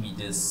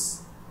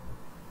 centimeters.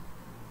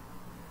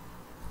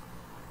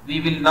 We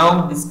will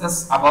now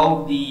discuss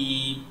about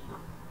the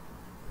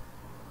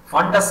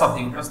fundus of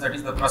the uterus, that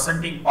is the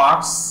presenting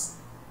parts,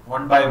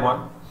 one by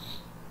one.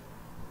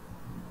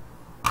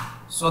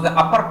 So the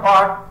upper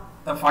part,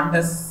 the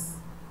fundus,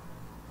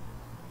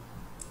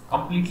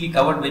 completely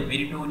covered by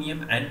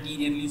peritoneum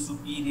anteriorly,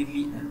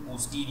 superiorly and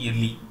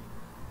posteriorly.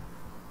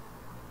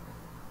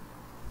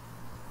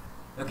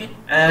 Okay,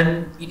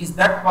 and it is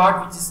that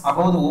part which is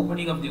above the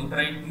opening of the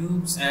uterine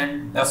tubes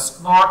and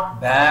does not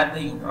bear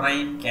the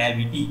uterine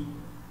cavity.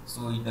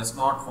 So it does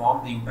not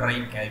form the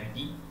uterine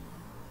cavity,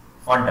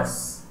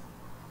 fundus.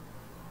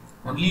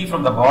 Only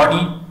from the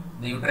body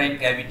the uterine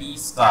cavity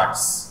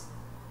starts.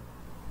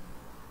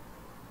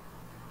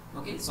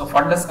 Okay, so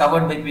fundus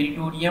covered by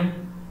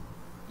peritoneum.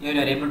 Here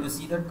you are able to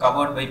see that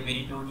covered by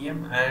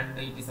peritoneum, and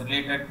it is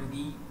related to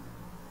the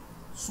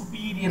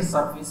superior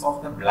surface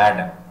of the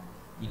bladder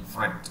in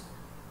front.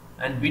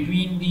 And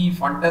between the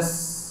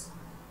fundus,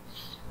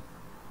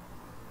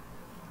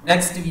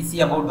 next we see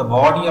about the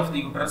body of the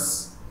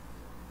uterus.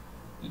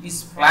 It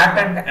is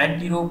flattened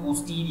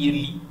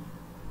antero-posteriorly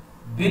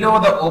below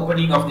the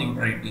opening of the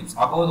uterine tubes.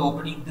 Above the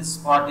opening, this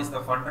part is the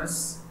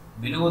fundus.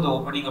 Below the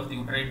opening of the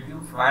uterine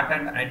tube,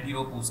 flattened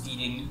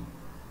antero-posteriorly.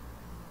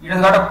 It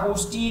has got a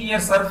posterior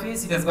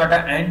surface, it has got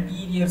an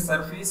anterior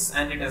surface,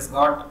 and it has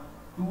got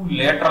two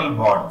lateral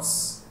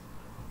boards.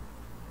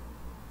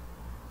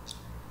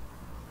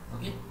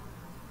 Okay.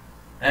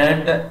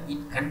 And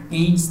it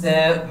contains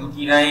the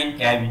uterine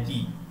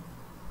cavity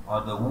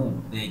or the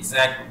womb, the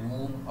exact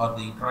womb or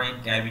the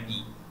uterine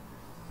cavity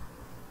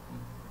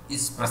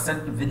is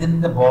present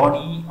within the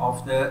body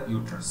of the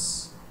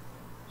uterus.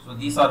 So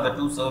these are the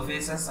two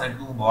surfaces and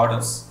two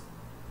borders.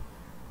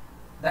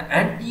 The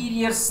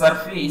anterior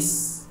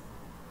surface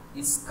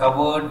is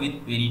covered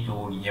with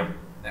peritoneum.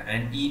 The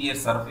anterior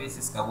surface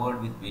is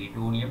covered with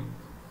peritoneum,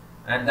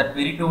 and that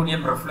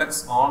peritoneum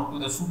reflects onto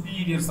the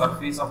superior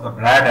surface of the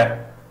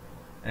bladder,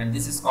 and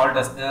this is called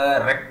as the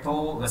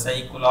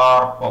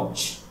rectovesicular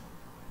pouch.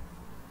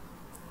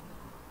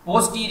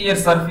 Posterior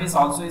surface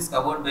also is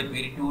covered by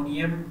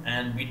peritoneum,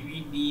 and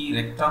between the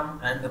rectum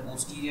and the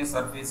posterior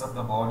surface of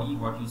the body,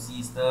 what you see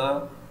is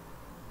the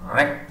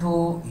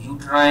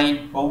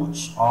recto-uterine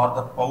pouch or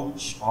the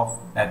pouch of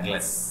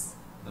Douglas,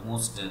 the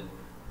most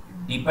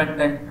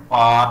dependent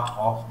part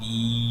of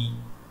the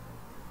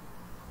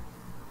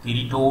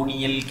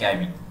peritoneal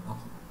cavity.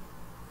 Okay.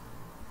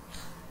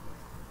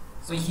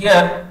 So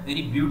here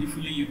very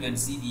beautifully you can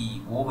see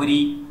the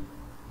ovary,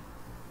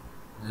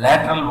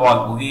 lateral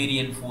wall,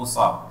 ovarian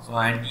fossa, so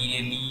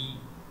anteriorly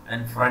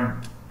and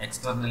front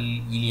external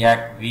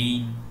iliac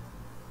vein,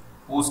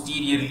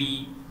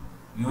 posteriorly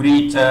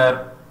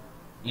ureter,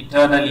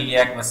 internal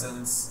iliac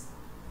vessels,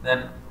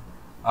 then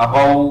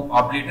above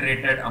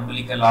obliterated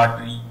umbilical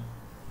artery.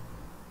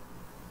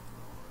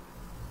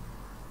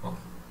 Okay.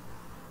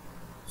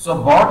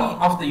 So body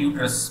of the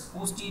uterus,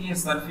 posterior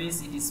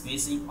surface, it is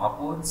facing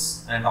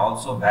upwards and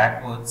also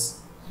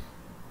backwards.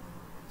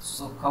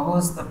 So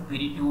covers the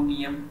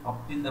peritoneum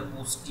up in the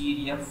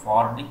posterior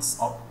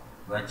fornix of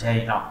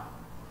vagina.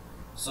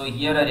 So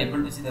here are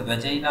able to see the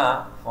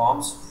vagina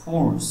forms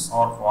folds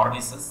or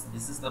fornices.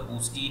 This is the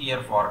posterior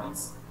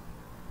fornix.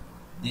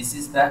 This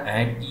is the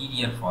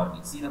anterior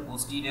fornix. See, the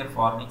posterior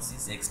fornix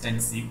is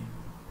extensive.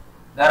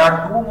 There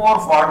are two more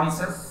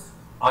fornices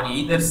on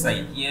either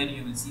side. Here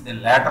you will see the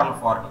lateral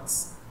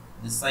fornix,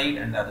 this side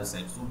and the other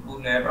side. So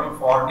two lateral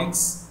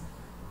fornix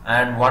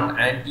and one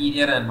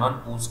anterior and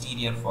one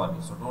posterior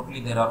fornix. So totally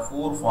there are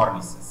four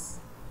fornices.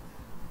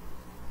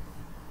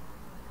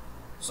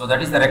 So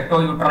that is the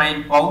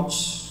recto-uterine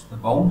pouch, the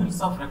boundaries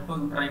of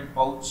recto-uterine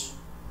pouch.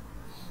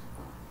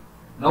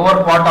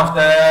 Lower part of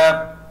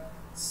the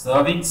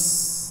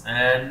cervix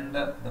and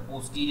the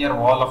posterior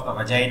wall of the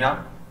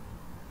vagina.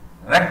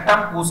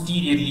 Rectum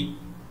posteriorly.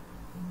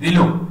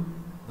 Below,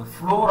 the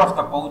floor of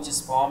the pouch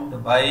is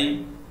formed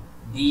by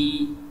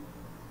the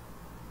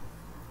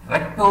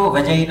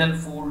recto-vaginal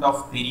fold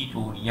of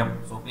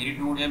peritoneum. So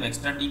peritoneum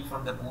extending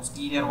from the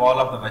posterior wall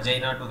of the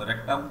vagina to the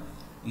rectum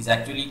is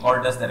actually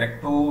called as the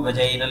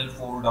recto-vaginal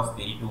fold of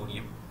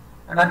peritoneum.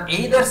 And on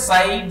either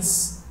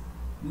sides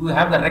you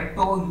have the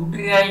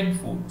recto-uterine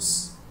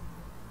folds.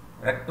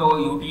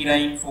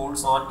 Recto-uterine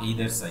folds on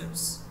either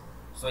sides.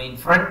 So in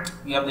front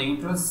you have the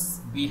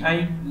uterus,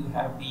 behind you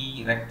have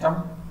the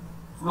rectum.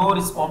 Floor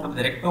is formed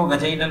by the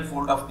recto-vaginal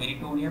fold of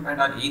peritoneum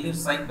and on either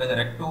side by the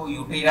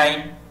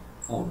recto-uterine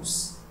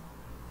folds.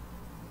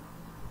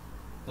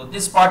 So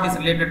this part is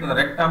related to the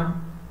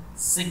rectum,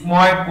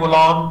 sigmoid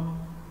colon,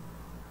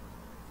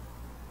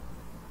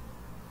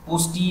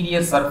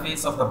 posterior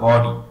surface of the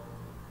body.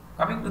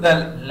 Coming to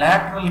the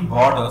lateral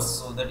borders,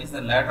 so that is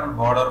the lateral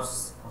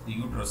borders of the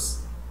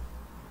uterus,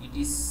 it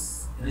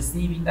is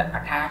receiving the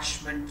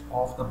attachment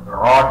of the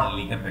broad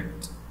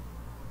ligament.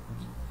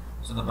 Okay.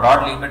 So the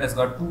broad ligament has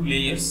got two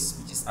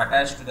layers which is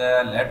attached to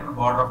the lateral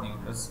border of the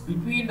uterus.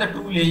 Between the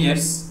two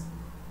layers,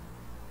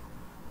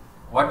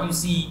 what you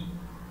see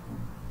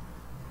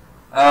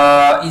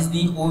is the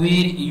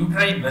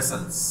uterine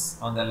vessels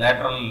on the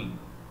lateral.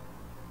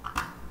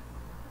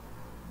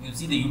 You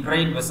see the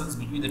uterine vessels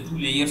between the two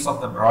layers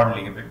of the broad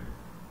ligament.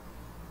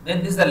 Then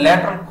this is the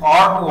lateral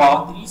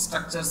cornua. Three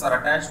structures are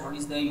attached. One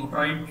is the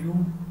uterine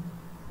tube.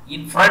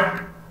 In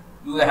front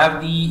you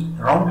have the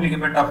round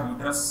ligament of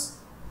uterus.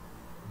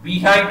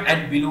 Behind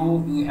and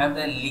below you have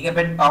the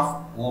ligament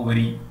of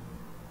ovary.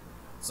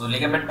 So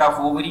ligament of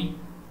ovary,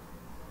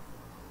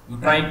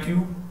 uterine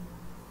tube,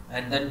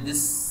 and then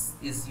this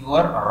is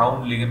your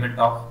round ligament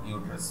of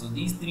uterus. So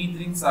these three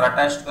things are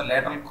attached to the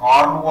lateral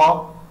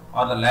cornua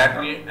or the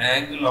lateral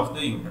angle of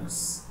the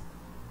uterus.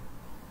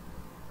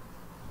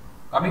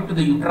 Coming to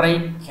the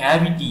uterine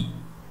cavity,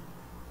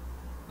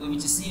 which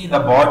is seen in the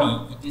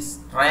body, it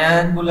is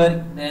triangular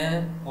in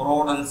the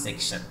coronal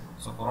section.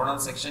 So coronal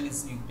section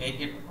is, you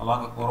take it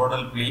along a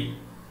coronal plane,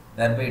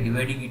 thereby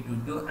dividing it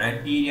into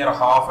anterior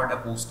half and a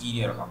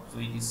posterior half. So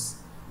it is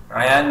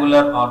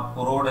triangular or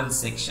coronal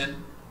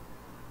section.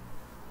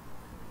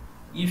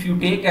 If you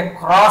take a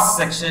cross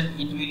section,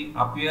 it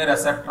will appear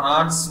as a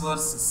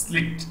transverse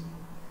slit,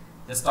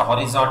 just a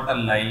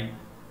horizontal line,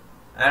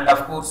 and of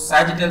course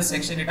sagittal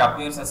section, it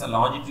appears as a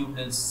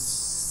longitudinal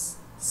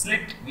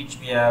slit, which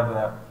we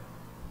have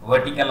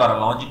vertical or a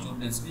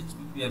longitudinal slit,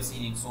 which we have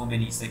seen in so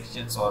many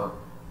sections or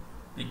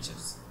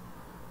pictures.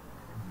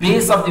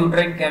 Base of the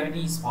uterine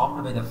cavity is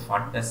formed by the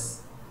fundus.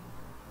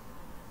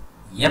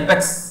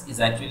 Apex is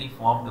actually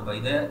formed by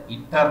the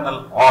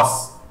internal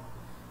os,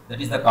 that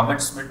is the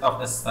commencement of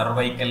the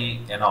cervical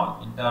canal,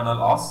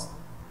 internal os.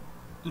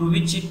 through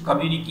which it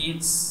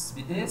communicates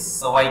with the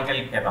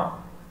cervical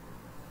canal.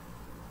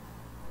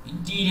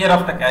 Interior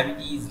of the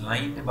cavity is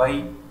lined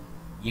by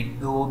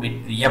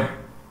endometrium.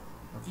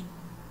 Okay.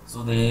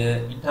 So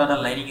the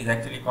internal lining is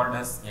actually called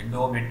as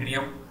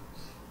endometrium.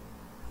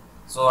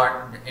 So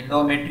and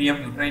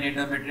endometrium, uterine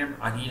endometrium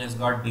again has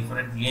got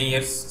different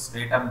layers: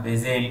 stratum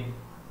basale,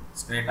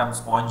 stratum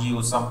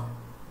spongiosum.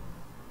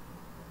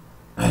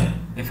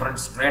 Different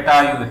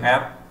strata you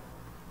have,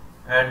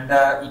 and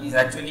it is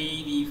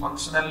actually the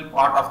functional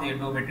part of the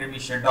endometrium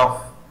is shed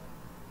off.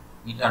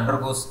 It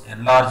undergoes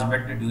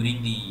enlargement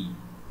during the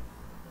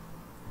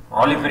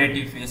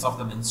proliferative phase of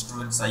the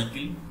menstrual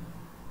cycle,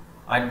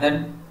 and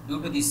then due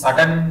to the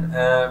sudden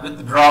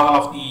withdrawal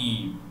of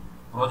the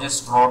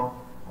progesterone,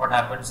 what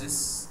happens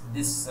is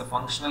this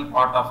functional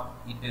part of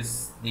it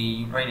is the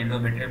uterine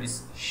endometrium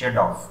is shed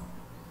off.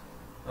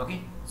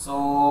 Okay,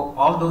 so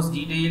all those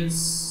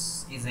details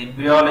is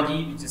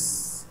embryology, which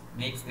is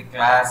makes the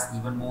class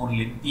even more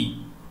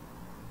lengthy.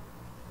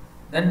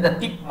 Then the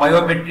thick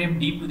myometrium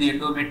deep to the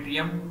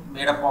endometrium,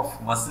 made up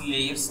of muscle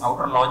layers,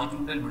 outer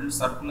longitudinal, middle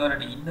circular,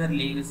 and inner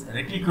layer is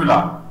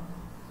reticular.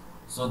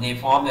 So they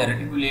form a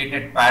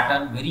reticulated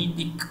pattern, very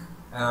thick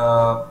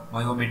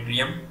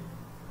myometrium,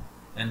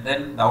 and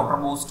then the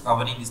outermost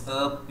covering is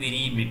the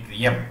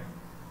perimetrium,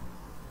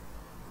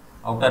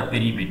 outer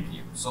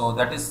perimetrium. So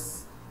that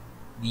is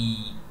the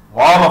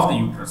wall of the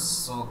uterus.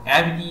 So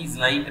cavity is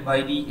lined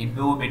by the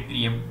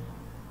endometrium.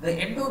 The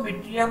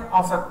endometrium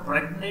of a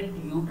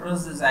pregnant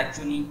uterus is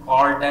actually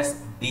called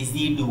as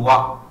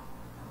decidua.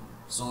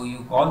 So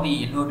you call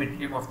the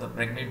endometrium of the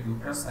pregnant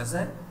uterus as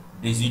a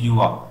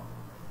decidua.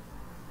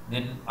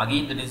 Then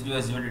again the decidua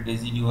is given to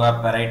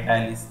decidua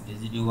paritalis,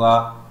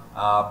 decidua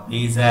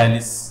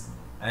basalis,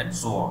 and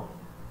so on.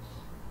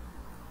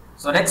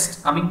 So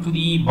next, coming to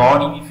the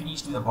body, we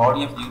finished with the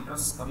body of the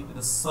uterus. Coming to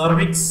the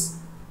cervix.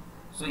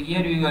 So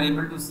here you are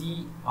able to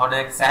see on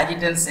a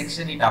sagittal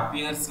section it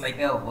appears like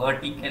a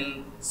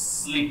vertical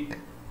slit.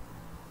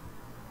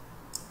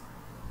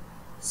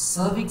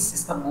 Cervix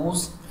is the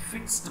most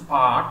fixed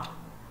part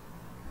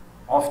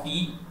of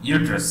the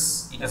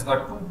uterus. It has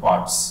got two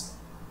parts.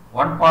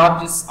 One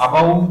part is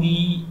above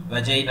the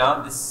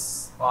vagina.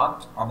 This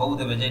part above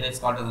the vagina is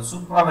called as the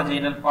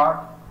supravaginal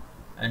part,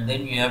 and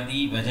then you have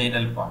the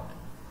vaginal part.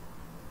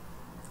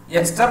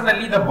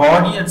 Externally, the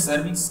body and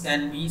cervix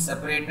can be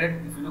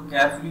separated. If you look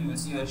carefully, you will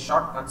see a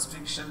short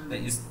constriction, the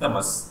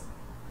isthmus.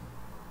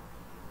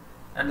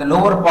 And the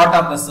lower part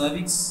of the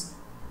cervix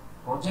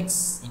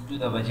projects into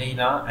the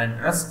vagina and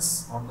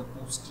rests on the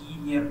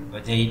posterior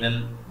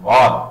vaginal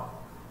wall.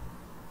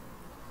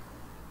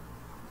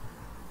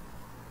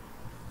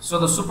 So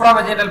the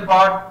supravaginal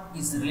part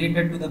is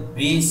related to the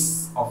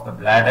base of the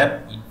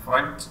bladder in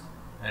front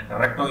and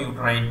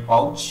rectouterine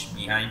pouch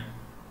behind.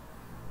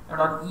 And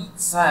on each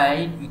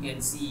side you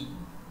can see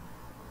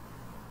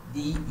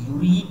the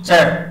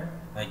ureter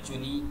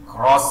actually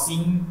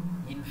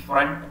crossing in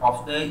front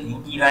of the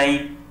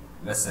uterine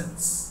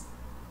vessels.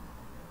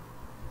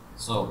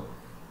 So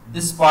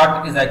this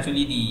part is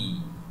actually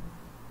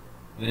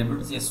we are able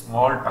to see a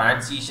small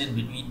transition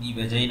between the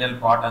vaginal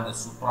part and the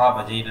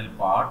supravaginal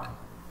part.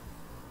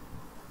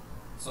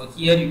 So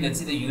here you can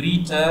see the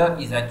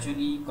ureter is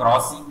actually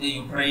crossing the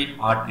uterine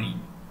artery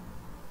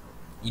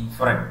in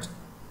front.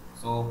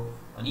 So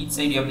on each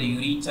side you have the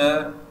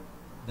ureter,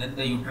 then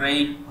the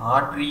uterine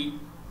artery,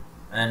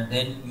 and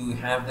then you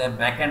have the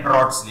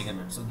McEnroth's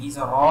ligament. So these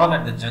are all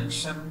at the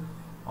junction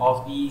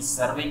of the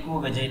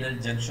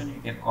cervico-vaginal junction,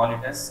 you can call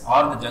it as,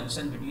 or the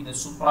junction between the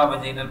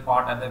supravaginal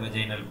part and the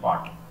vaginal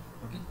part.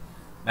 Okay,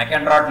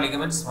 McEnroth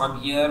ligaments from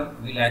here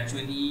will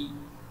actually,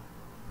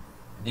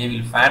 they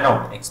will fan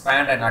out,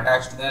 expand and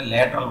attach to the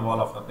lateral wall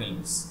of the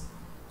pelvis.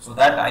 So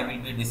that I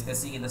will be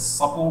discussing in the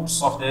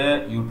supports of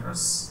the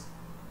uterus.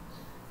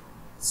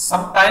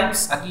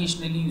 Sometimes,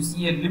 occasionally, you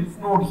see a lymph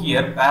node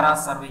here,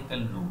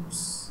 paracervical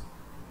nodes.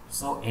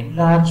 So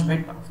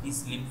enlargement of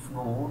this lymph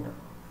node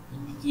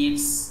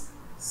indicates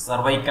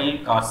cervical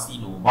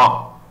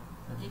carcinoma.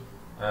 Okay.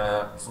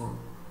 So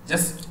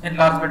just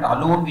enlargement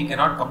alone we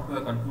cannot come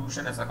to a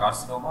conclusion as a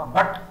carcinoma,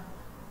 but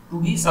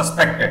to be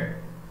suspected.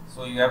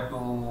 So you have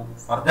to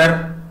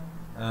further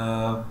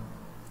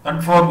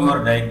confirm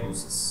your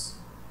diagnosis.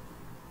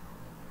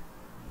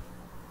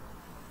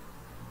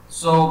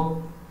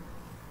 So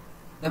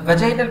the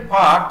vaginal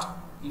part,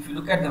 if you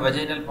look at the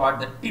vaginal part,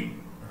 the tip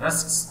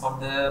rests on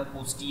the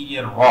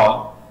posterior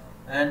wall,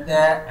 and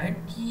the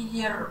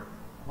anterior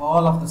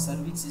wall of the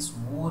cervix is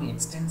more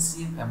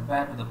extensive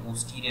compared to the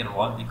posterior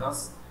wall,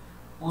 because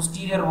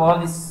posterior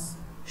wall is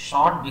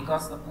short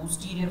because the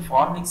posterior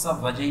fornix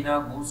of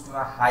vagina goes to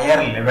a higher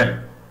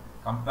level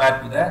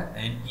compared to the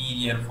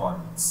anterior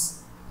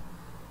fornix.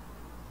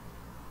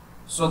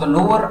 So the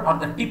lower or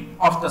the tip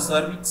of the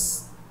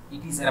cervix,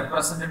 it is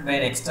represented by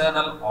an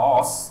external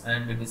os,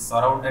 and it is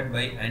surrounded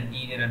by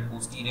anterior and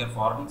posterior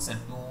fornix and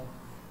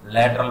two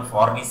lateral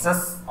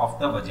fornices of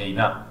the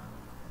vagina.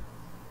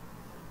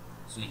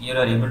 So here you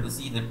are able to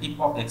see the tip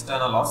of the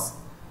external os,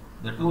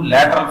 the two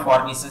lateral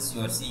fornices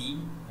you are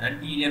seeing,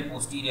 anterior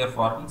posterior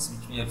fornix,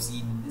 which we have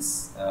seen in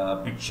this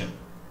picture.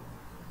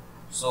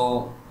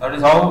 So that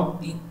is how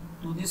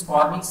to this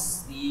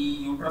fornix the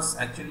uterus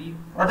actually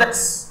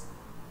projects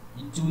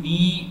into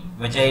the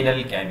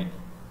vaginal cavity.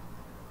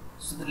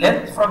 So the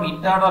length from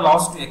internal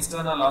os to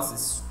external os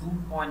is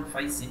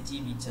 2.5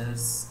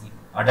 centimeters in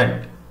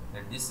adult,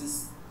 and this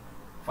is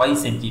 5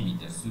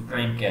 centimeters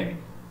uterine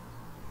cavity.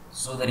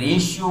 So the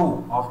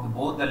ratio of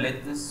both the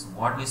length is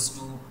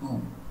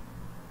 1:2.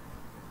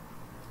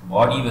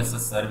 Body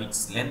versus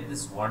cervix length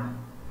is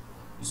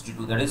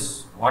 1:2. That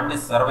is 1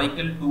 is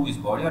cervical, 2 is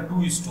body, or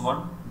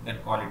 2:1 you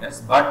can call it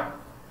as. But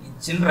in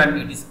children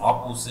it is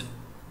opposite.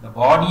 The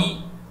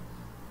body,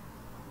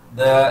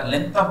 the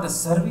length of the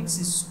cervix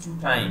is 2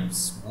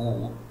 times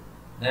more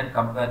than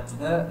compared to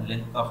the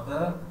length of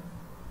the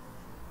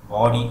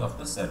body of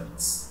the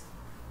cervix.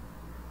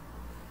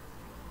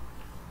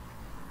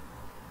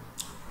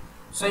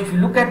 So if you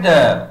look at the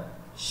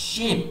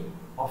shape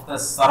of the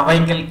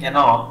cervical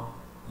canal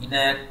in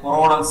a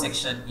coronal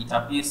section, it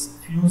appears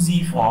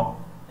fusiform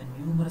and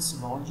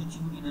numerous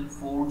longitudinal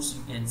folds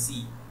you can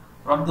see.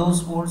 From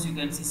those folds you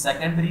can see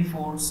secondary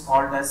folds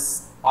called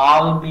as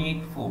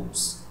palmate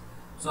folds.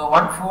 So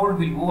one fold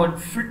will go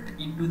and fit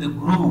into the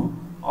groove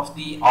of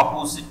the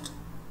opposite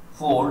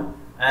fold,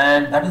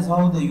 and that is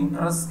how the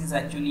uterus is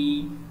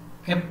actually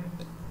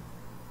kept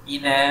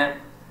in a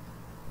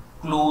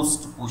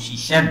closed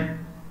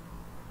position,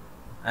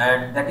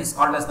 and that is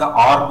called as the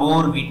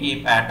arbor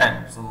vitae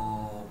pattern. So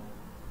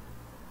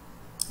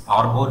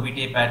arbor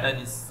vitae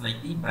pattern is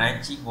like the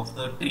branching of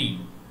the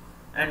tree,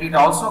 and it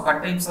also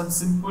contains some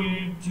simple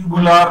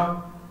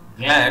tubular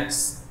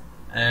glands,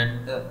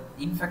 and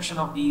infection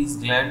of these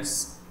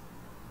glands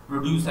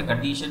produce a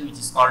condition which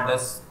is called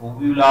as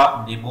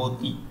ovula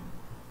nephrotic.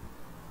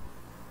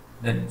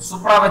 Then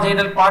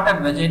supravaginal part and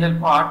vaginal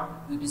part,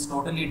 it is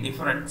totally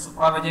different.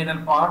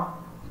 Supravaginal part,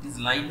 it is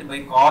lined by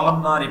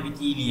columnar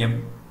epithelium,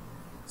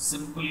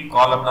 simple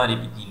columnar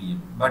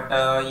epithelium, but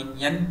in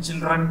young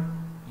children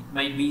it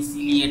might be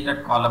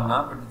ciliated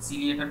columnar, but the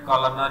ciliated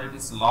columnar it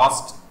is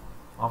lost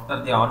after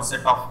the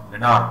onset of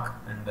menarche,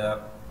 and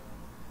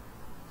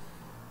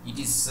it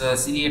is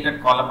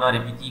ciliated columnar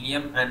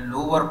epithelium, and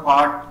lower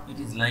part it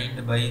is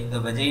lined by the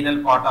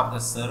vaginal part of the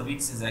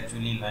cervix is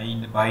actually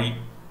lined by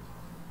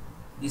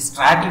the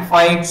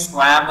stratified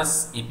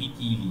squamous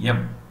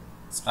epithelium,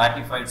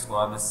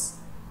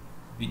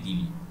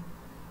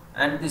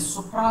 and the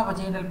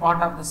supravaginal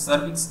part of the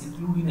cervix,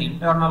 including the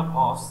internal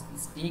os,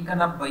 is taken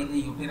up by the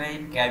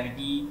uterine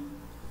cavity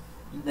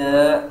in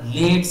the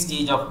late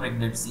stage of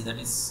pregnancy, that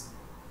is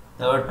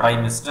 3rd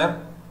trimester,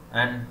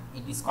 and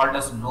it is called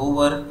as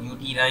lower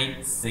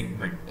uterine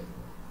segment.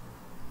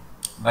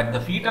 But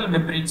the fetal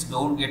membranes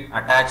don't get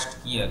attached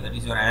here, that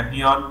is your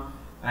amnion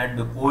and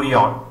the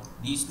chorion.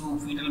 These two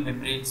fetal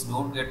membranes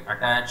don't get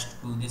attached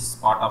to this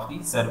part of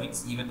the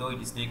cervix, even though it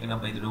is taken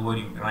up by the lower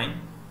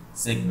uterine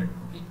segment.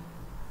 Okay.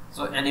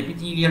 So an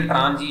epithelial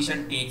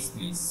transition takes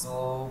place.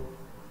 So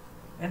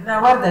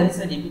whenever there is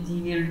an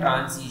epithelial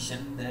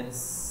transition, there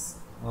is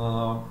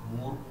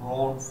more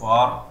prone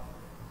for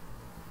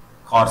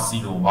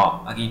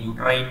carcinoma, again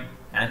uterine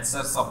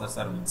cancers of the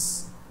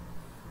cervix.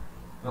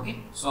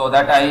 Okay, so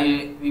that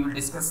we will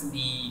discuss in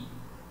the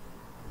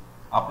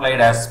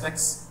applied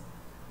aspects.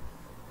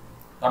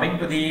 Coming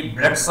to the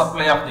blood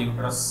supply of the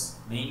uterus,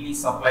 mainly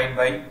supplied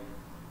by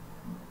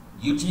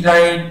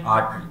uterine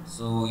artery.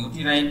 So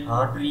uterine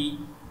artery,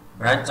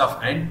 branch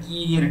of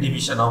anterior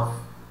division of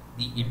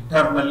the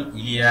internal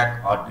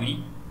iliac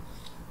artery.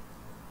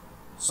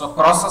 So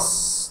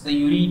crosses the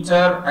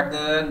ureter at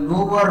the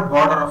lower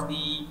border of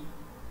the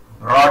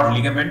broad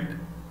ligament,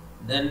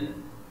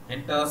 then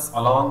enters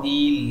along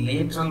the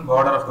lateral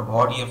border of the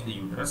body of the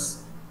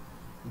uterus.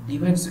 It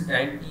divides into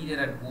anterior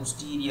and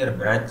posterior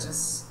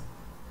branches.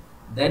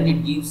 Then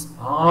it gives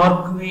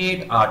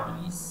arcuate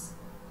arteries.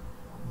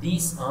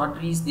 These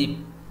arteries, they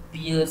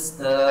pierce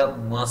the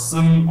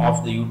muscle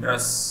of the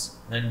uterus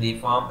and they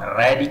form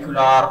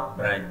radicular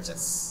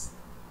branches.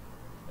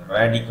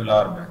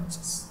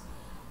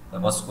 The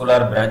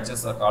muscular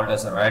branches are called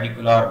as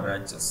radicular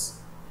branches.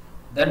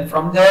 Then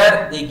from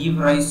there they give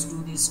rise to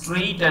the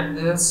straight and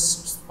the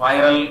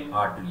spiral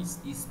arteries.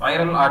 These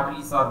spiral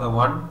arteries are the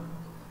one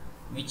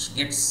which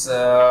gets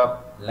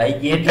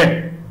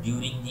ligated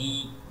during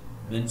the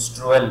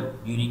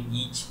during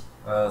each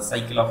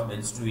cycle of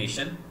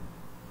menstruation.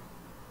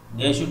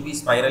 They should be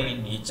spiral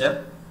in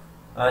nature.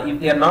 If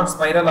they are not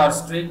spiral or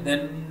straight,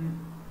 then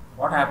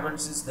what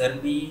happens is there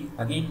will be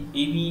again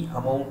heavy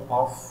amount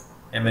of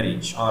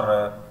hemorrhage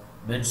or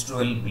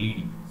menstrual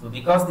bleeding. So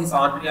because these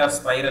arteries are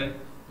spiral,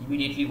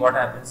 immediately what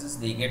happens is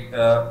they get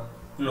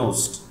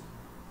closed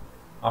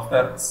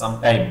after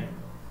some time.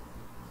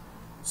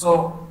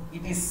 So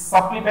it is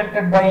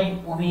supplemented by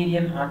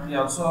ovarian artery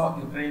also,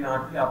 uterine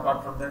artery.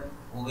 Apart from that,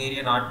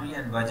 ovarian artery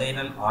and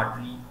vaginal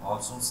artery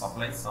also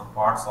supplies some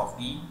parts of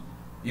the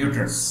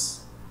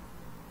uterus.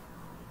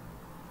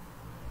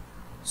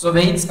 So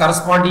veins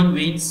corresponding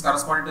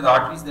to the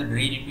arteries that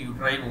drain into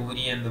uterine,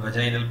 ovary and the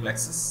vaginal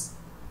plexus.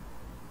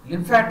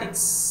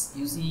 Lymphatics,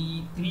 you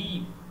see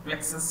three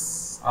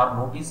plexus are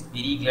noticed: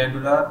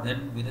 periglandular,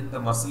 then within the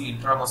muscle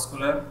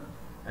intramuscular,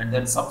 and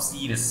then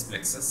subserous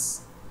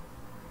plexus.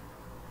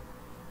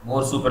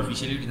 More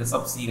superficially to the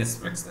subserous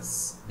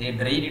plexus. They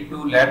drain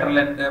into lateral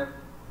and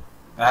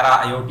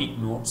para-aortic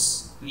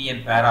nodes, pre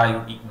and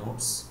para-aortic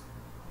nodes,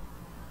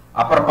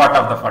 upper part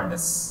of the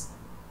fundus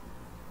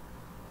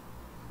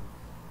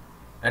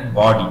and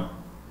body,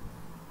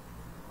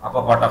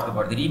 upper part of the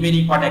body. The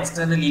remaining part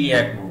external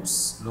iliac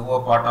nodes,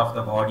 lower part of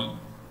the body.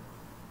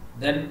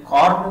 Then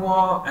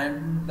cornua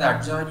and the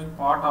adjoining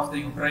part of the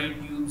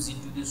uterine tubes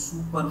into the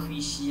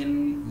superficial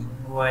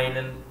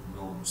inguinal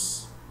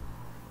nodes.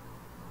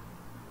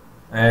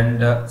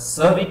 And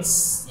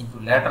cervix into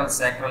lateral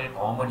sacral,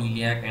 common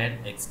iliac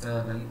and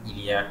external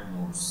iliac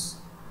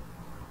nodes.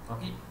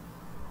 Okay.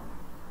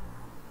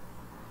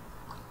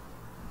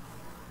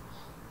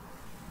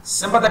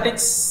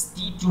 Sympathetics,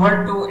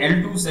 T12 to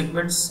L2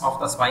 segments of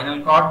the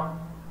spinal cord.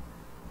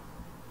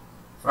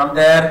 From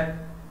there,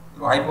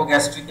 through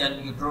hypogastric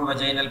and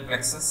uterovaginal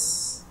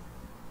plexus,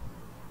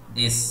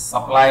 they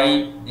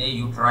supply the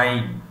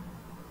uterine.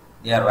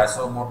 They are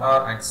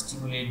vasomotor and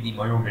stimulate the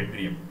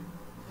myometrium.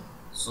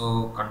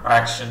 So,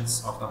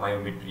 contractions of the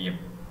myometrium.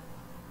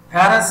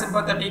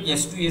 Parasympathetic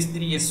S2,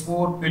 S3,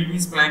 S4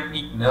 pelvis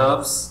splanchnic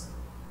nerves.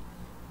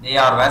 They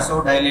are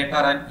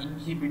vasodilator and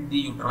inhibit the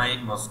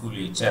uterine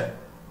musculature.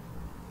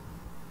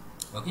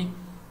 Okay.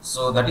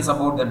 So, that is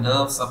about the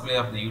nerve supply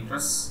of the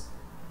uterus.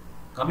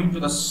 Coming to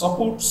the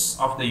supports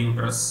of the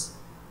uterus.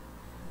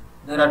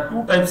 There are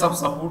two types of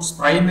supports.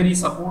 Primary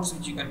supports,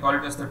 which you can call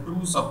it as the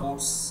true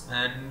supports,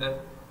 and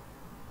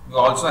you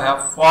also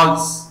have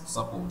false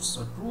supports.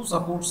 So, true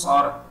supports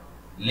are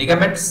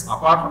ligaments.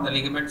 Apart from the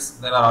ligaments,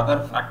 there are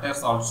other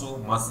factors also,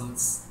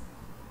 muscles.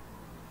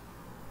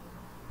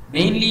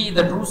 Mainly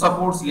the true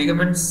supports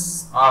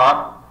ligaments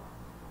are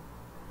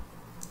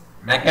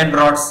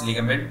McEnroth's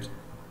ligament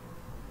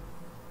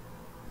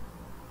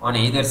on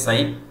either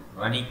side,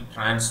 running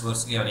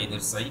transversely on either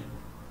side.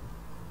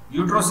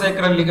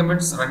 Uterosacral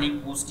ligaments running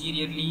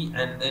posteriorly,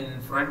 and then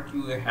in front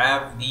you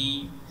have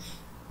the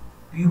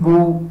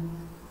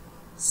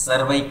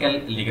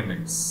pubo-cervical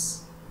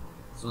ligaments.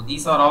 So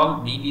these are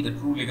all mainly the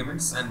true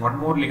ligaments, and one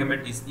more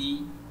ligament is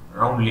the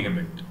round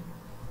ligament.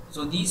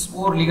 So these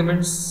four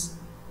ligaments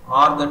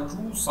are the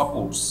true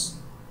supports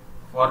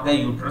for the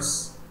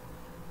uterus.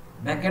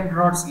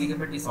 McEnroth's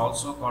ligament is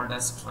also called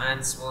as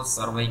transverse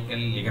cervical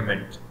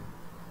ligament.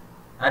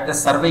 At the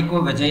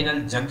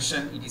cervico-vaginal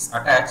junction, it is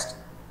attached,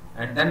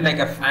 and then like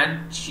a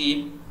fan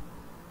shape,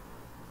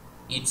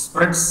 it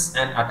spreads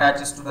and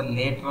attaches to the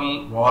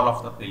lateral wall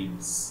of the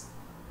pelvis.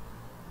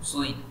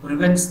 So it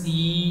prevents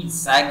the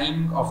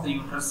sagging of the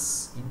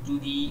uterus into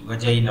the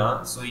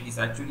vagina. So it is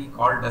actually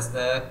called as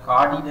the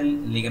cardinal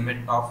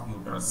ligament of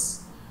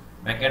uterus.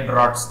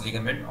 McEnroth's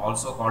ligament,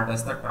 also called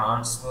as the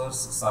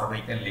transverse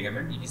cervical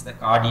ligament, it is the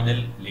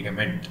cardinal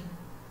ligament.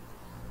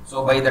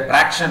 So by the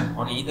traction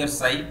on either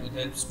side, it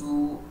helps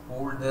to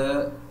hold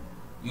the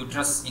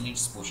uterus in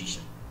its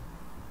position.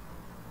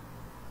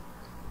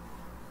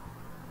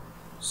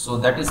 So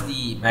that is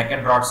the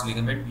McEnroth's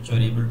ligament, which you are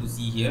able to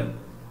see here,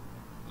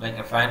 like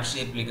a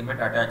fan-shaped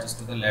ligament attaches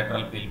to the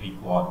lateral pelvic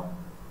wall.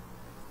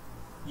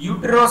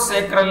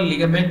 Uterosacral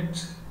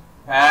ligament,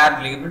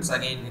 paired ligaments,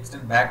 again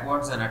extend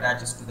backwards and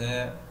attaches to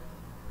the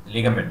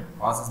ligament,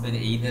 passes by the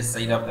either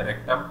side of the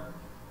rectum.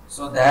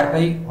 So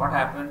thereby what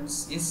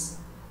happens is,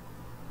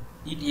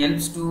 it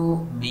helps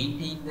to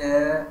maintain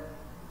the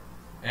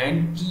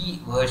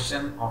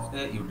anti-version of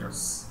the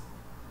uterus.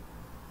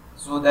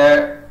 So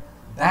the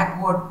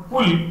backward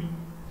pull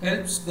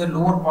helps the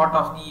lower part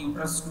of the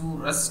uterus to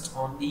rest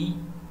on the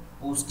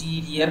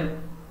posterior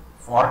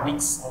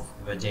fornix of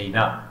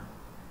vagina.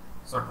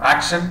 So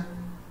traction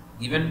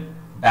given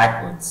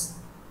backwards.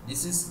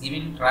 This is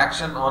giving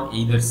traction on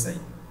either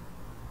side.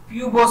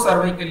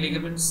 Pubo-cervical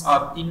ligaments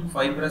are thin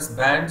fibrous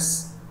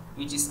bands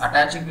which is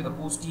attaching to the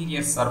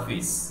posterior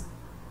surface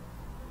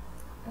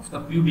of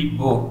the pubic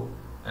bone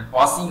and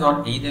passing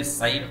on either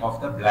side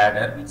of the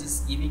bladder, which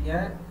is giving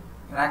a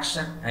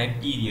traction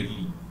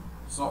anteriorly.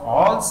 So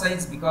all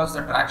sides, because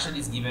the traction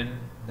is given,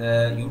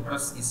 the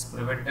uterus is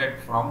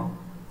prevented from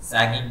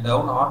sagging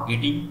down or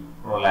getting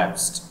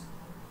prolapsed.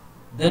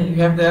 Then you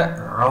have the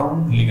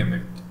round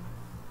ligament.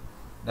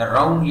 The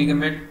round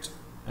ligament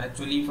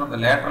actually from the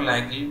lateral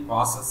angle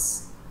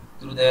passes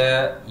through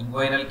the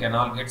inguinal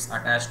canal, gets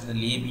attached to the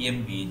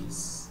labium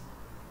majus.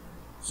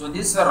 So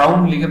this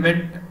round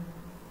ligament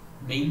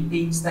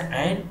maintains the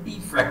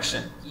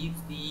anti-flexion, keeps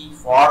the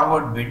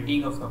forward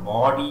bending of the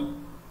body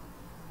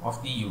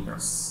of the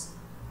uterus.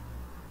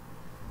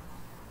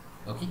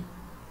 Okay,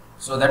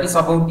 so that is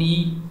about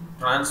the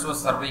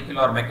transverse cervical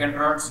or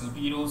McEnroth's,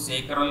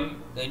 uterosacral.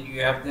 Then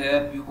you have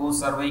the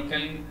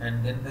pubo-cervical,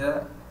 and then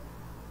the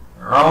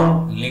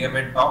round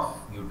ligament of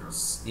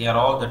uterus. They are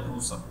all the two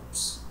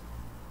supports.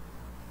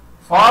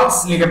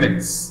 False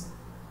ligaments,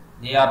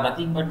 they are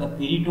nothing but the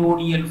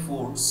peritoneal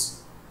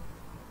folds.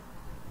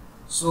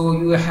 So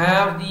you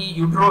have the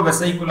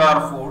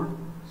uterovesicular fold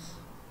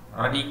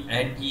running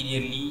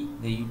anteriorly,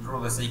 the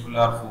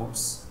utrovesicular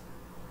folds.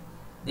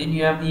 Then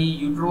you have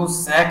the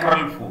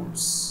uterosacral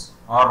folds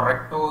or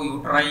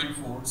recto-uterine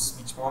folds,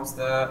 which forms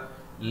the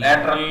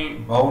lateral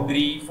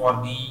boundary for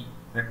the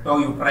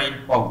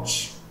recto-uterine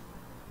pouch.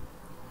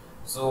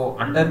 So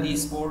under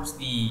these folds,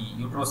 the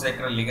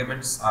uterosacral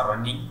ligaments are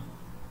running,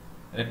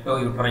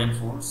 recto-uterine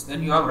folds.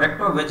 Then you have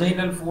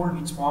recto-vaginal fold,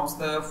 which forms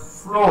the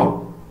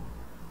floor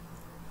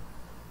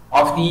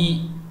of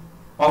the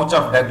pouch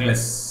of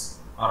Douglas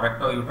or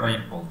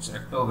recto-uterine pouch.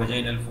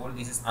 Recto-vaginal fold.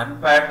 This is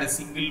unpaired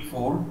single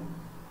fold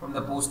from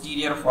the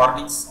posterior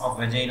fornix of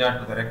vagina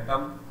to the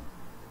rectum.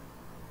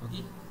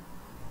 Okay.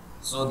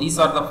 So these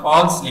are the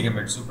false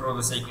ligaments: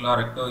 utrovesicular,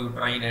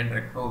 recto-uterine, and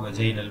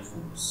recto-vaginal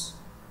folds.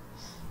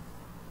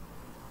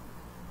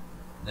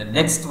 The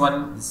next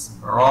one is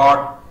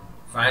broad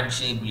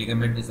fan-shaped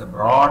ligament. Is a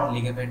broad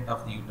ligament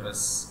of the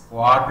uterus,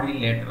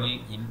 quadrilateral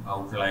in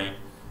outline.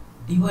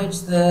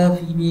 Divides the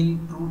female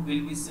true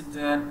pelvis into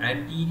an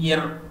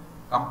anterior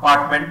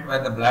compartment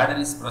where the bladder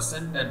is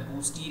present and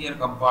posterior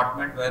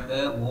compartment where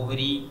the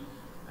ovary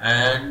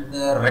and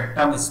the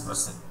rectum is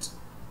present.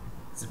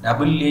 It's a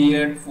double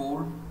layered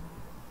fold,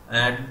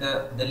 and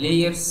the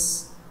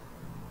layers,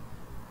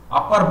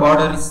 upper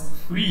border is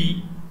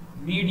free,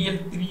 medial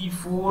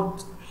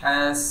 3/4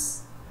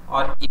 has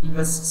or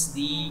invests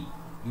the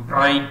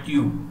uterine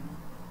tube.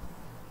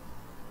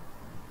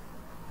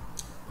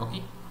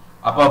 Okay,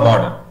 upper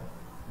border.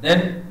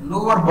 Then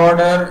lower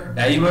border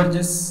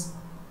diverges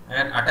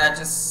and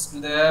attaches to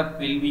the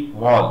pelvic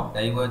wall.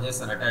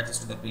 Diverges and attaches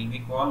to the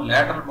pelvic wall.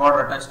 Lateral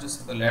border attaches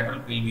to the lateral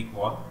pelvic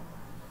wall.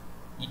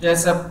 It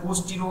has a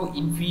posterior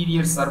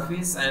inferior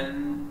surface,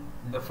 and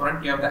in the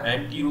front you have the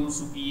anterior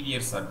superior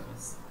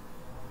surface.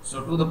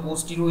 So to the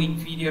posterior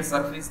inferior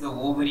surface, the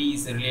ovary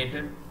is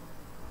related.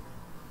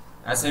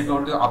 As I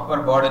told you,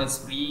 upper border is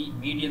free.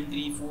 Medial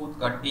 3/4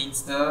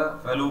 contains the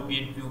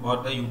fallopian tube or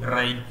the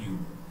uterine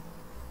tube.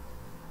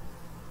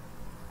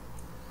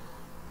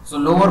 So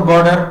lower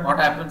border, what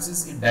happens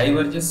is it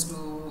diverges to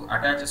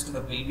attaches to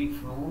the pelvic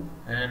floor,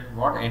 and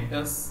what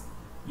enters,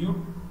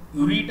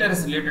 ureter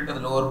is related to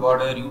the lower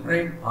border.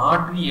 Uterine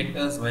artery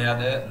enters via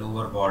the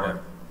lower border.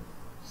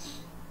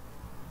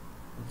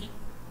 Okay.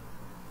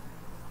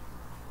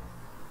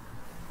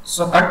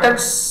 So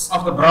contents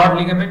of the broad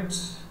ligament: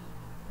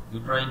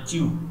 uterine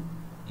tube,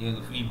 near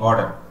the free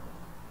border,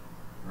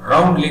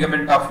 round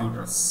ligament of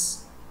uterus,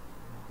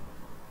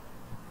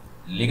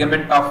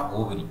 ligament of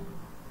ovary,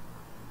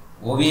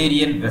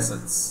 ovarian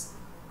vessels,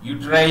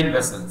 uterine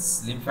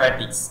vessels,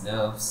 lymphatics,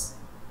 nerves,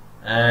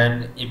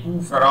 and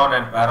epipheron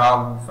and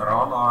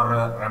paraoopheron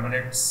are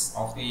remnants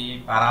of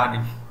the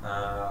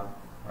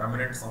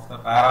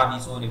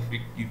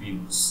paramesonephric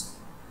tubules.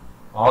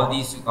 All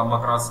these you come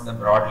across in the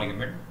broad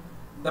ligament.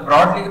 The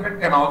broad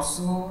ligament can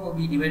also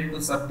be divided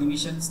into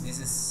subdivisions. This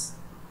is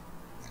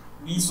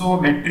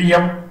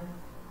mesometrium,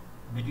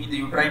 between the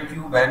uterine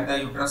tube and the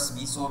uterus,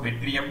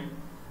 mesometrium.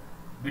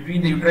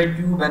 Between the uterine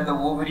tube and the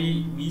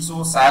ovary,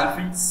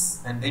 mesosalpinx,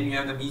 and then you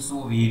have the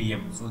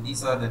mesovarium. So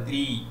these are the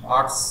three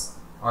parts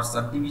or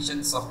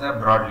subdivisions of the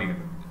broad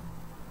ligament.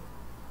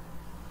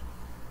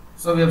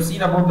 So we have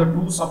seen about the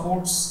true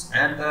supports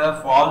and the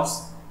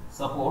false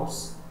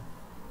supports.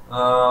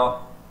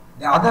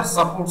 The other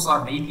supports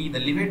are mainly the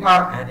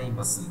levator ani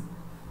muscle,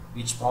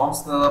 which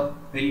forms the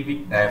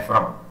pelvic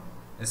diaphragm,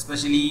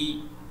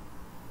 especially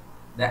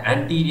the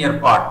anterior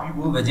part,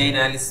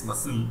 pubovaginalis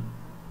muscle.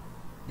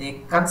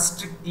 They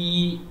constrict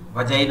the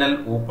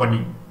vaginal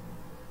opening.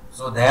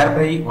 So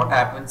thereby what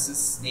happens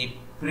is they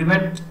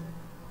prevent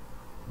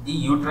the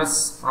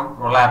uterus from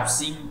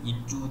prolapsing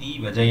into the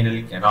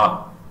vaginal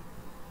canal.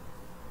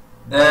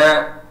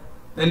 The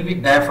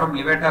pelvic diaphragm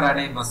levator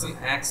ani muscle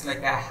acts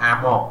like a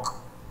hammock.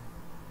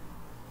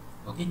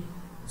 Okay,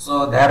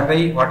 so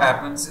thereby what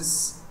happens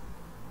is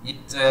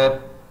it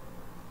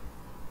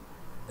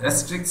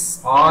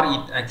restricts, or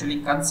it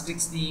actually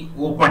constricts the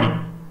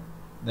opening,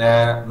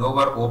 the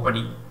lower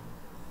opening.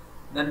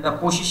 Then the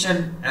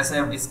position, as I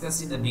have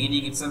discussed in the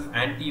beginning itself,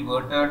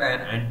 anteverted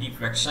and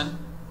anteflexion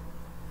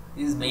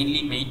is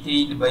mainly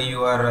maintained by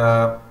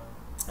your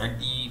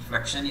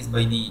anteflexion is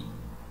by the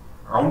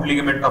round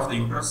ligament of the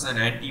uterus, and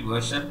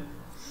anteversion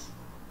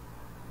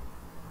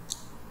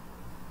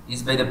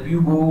is by the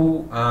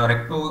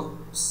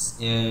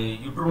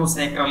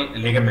uterosacral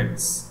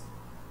ligaments.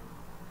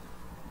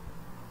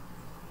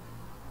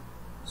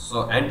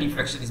 So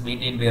anteflexion is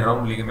maintained by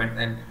round ligament,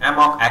 and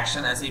hammock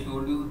action, as I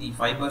told you, the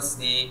fibers,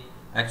 they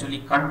actually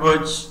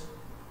converge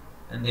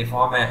and they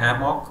form a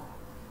hammock.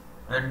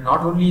 And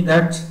not only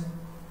that,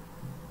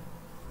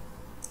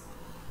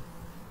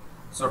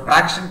 so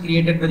traction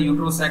created by the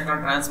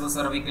uterosacral, transverse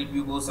cervical,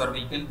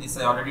 pubocervical, this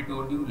I already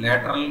told you,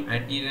 lateral,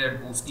 anterior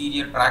and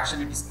posterior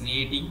traction it is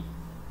creating.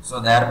 So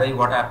thereby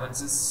what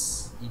happens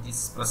is it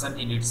is present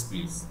in its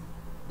place.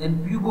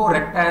 Then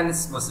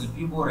puborectalis muscle,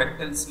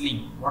 puborectal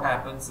sling, what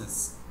happens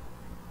is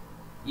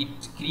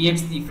it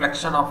creates the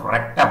flexion of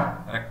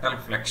rectum, rectal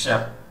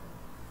flexure.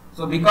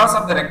 So because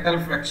of the rectal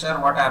flexure,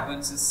 what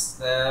happens is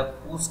the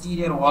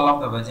posterior wall of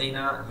the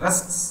vagina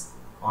rests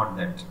on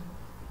that.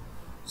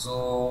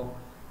 So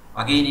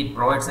again it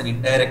provides an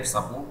indirect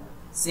support.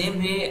 Same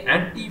way,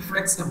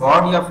 anti-flexed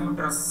body of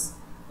uterus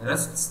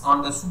rests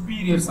on the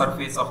superior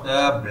surface of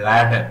the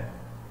bladder.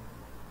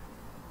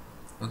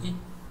 Okay,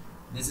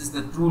 this is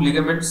the true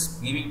ligaments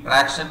giving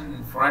traction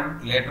in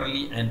front,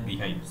 laterally and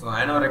behind. So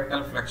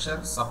anorectal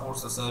flexure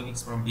supports the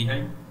cervix from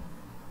behind.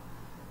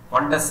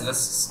 Fundus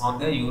rests on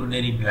the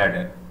urinary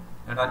bladder,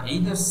 and on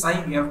either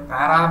side we have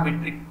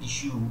parametric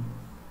tissue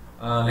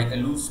like a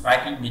loose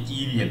packing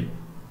material.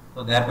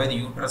 So thereby the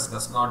uterus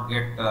does not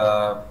get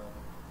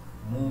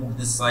moved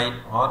this side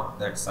or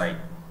that side.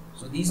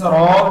 So these are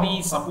all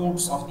the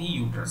supports of the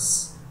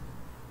uterus.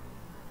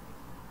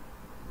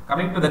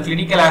 Coming to the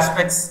clinical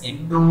aspects,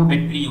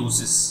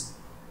 endometriosis.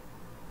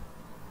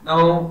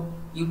 Now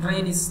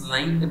uterine is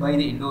lined by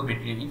the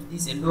endometrium. If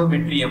this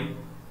endometrium,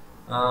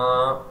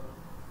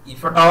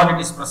 if at all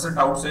it is present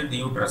outside the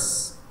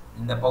uterus,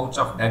 in the pouch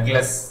of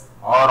Douglas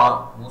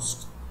or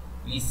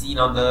mostly seen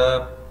on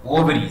the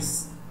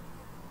ovaries,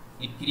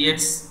 it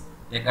creates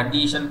a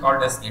condition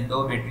called as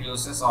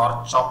endometriosis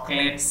or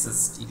chocolate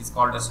cyst. It is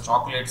called as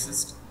chocolate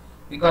cyst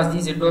because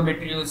these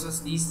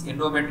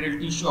endometrial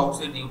tissue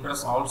outside the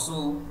uterus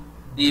also,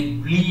 they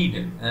bleed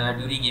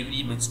during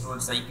every menstrual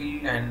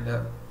cycle,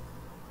 and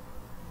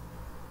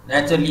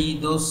naturally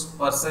those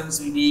persons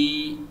will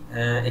be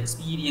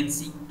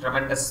experiencing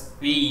tremendous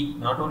pain.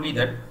 Not only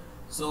that,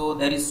 so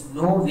there is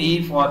no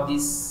way for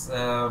this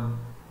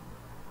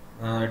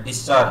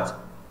discharge,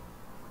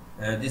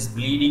 this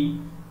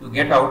bleeding to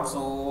get out,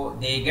 so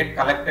they get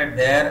collected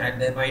there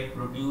and they might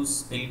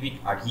produce pelvic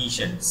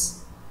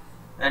adhesions,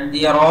 and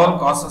they are all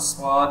causes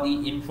for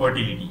the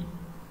infertility.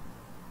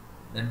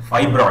 Then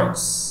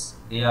fibroids,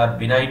 they are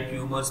benign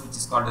tumors which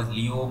is called as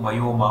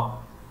leiomyoma.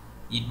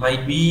 It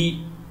might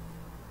be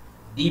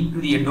deep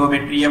to the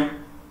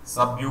endometrium,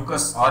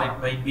 submucous, or it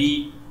might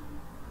be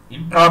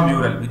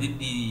intramural within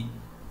the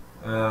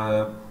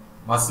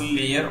muscle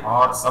layer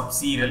or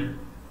subseral.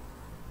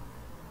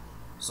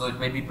 So it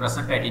might be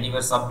present at anywhere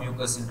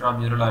submucous,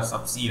 intramural or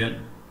subseral.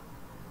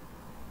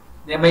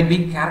 They might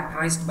be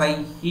characterized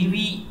by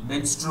heavy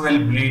menstrual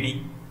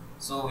bleeding.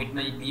 So it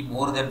might be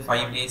more than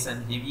 5 days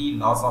and heavy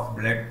loss of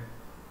blood.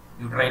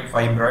 Uterine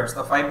fibroids.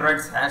 The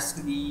fibroids has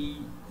to be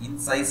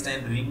incised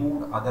and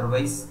removed.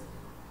 Otherwise,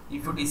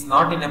 if it is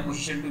not in a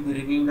position to be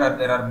removed or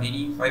there are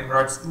many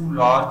fibroids too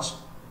large,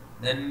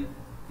 then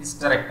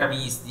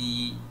hysterectomy is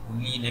the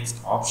only next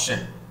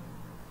option.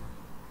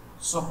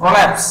 So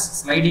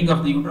prolapse, sliding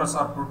of the uterus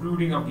or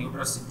protruding of the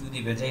uterus into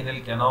the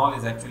vaginal canal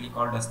is actually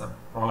called as the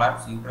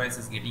prolapse. Uterus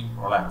is getting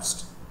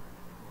prolapsed.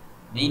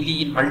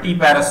 Mainly in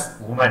multiparous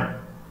women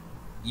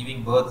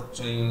giving birth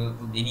to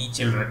many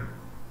children,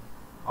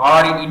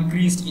 or in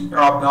increased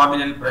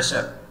intra-abdominal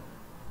pressure,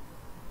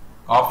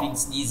 coughing,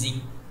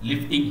 sneezing,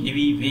 lifting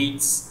heavy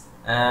weights,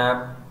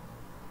 and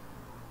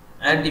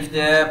if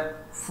the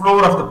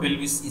floor of the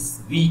pelvis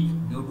is weak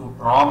due to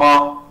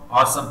trauma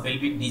or some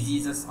pelvic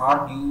diseases,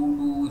 or due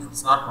to, if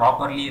it's not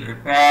properly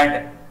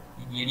repaired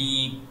in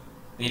any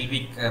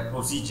pelvic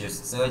procedures,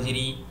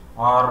 surgery,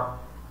 or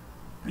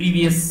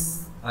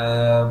previous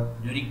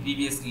during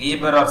previous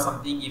labor or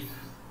something, if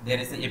there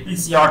is an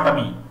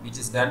episiotomy which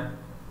is done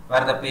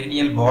where the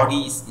perineal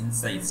body is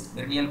incised.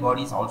 Perineal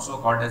body is also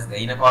called as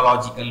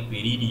gynecological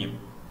perineum.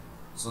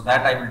 So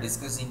that I will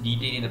discuss in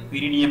detail in the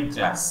perineum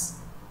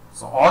class.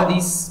 So all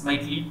these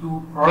might lead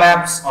to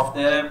prolapse of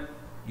the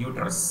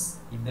uterus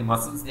if the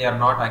muscles, they are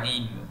not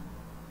again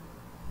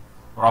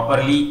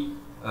properly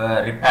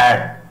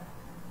repaired.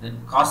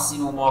 Then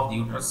carcinoma of the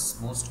uterus,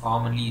 most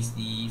commonly is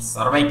the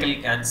cervical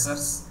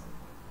cancers.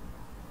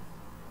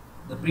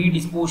 The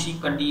predisposing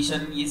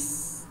condition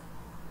is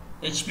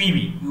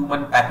HPV,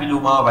 human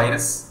papilloma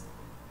virus.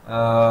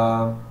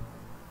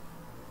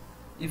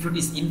 If it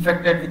is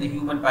infected with the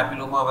human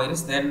papilloma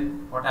virus,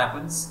 then what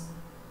happens?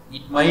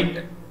 It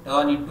might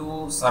turn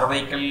into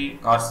cervical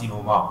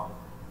carcinoma.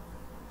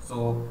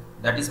 So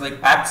that is why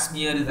pap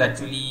smear is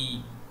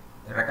actually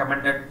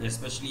recommended,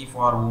 especially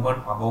for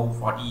women above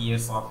 40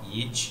 years of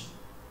age.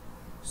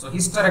 So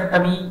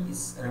hysterectomy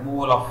is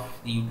removal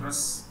of the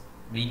uterus,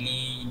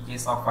 mainly in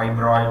case of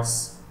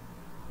fibroids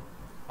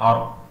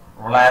or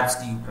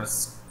prolapsed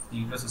uterus. The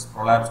uterus is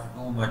prolapsed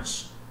too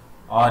much,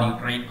 or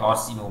uterine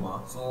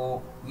carcinoma.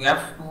 So you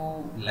have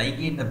to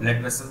ligate the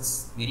blood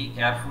vessels very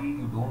carefully.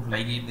 You don't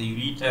ligate the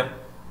ureter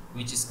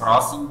which is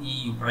crossing the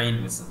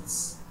uterine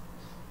vessels.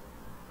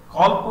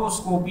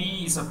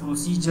 Colposcopy is a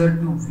procedure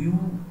to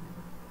view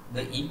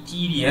the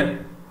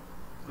interior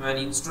through an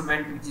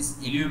instrument which is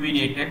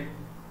illuminated.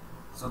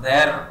 So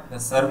there the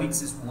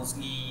cervix is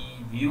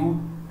mostly viewed,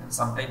 and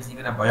sometimes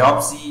even a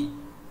biopsy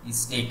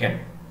is taken.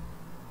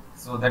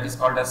 So that is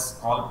called as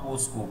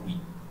colposcopy.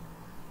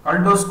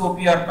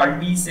 Coldoscopy or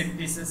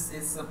culdecentesis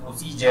is a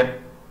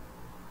procedure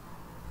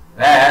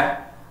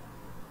where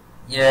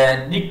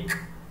a nick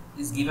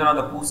is given on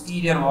the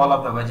posterior wall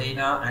of the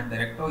vagina and the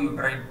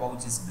rectouterine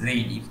pouch is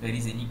drained if there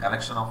is any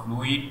collection of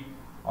fluid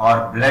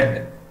or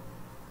blood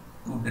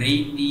to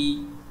drain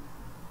the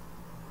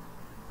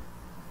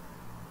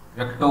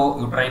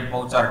recto-uterine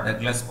pouch or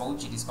Douglas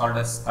pouch. It is called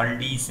as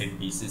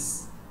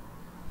culdecentesis.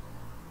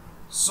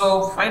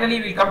 So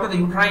finally we come to the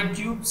uterine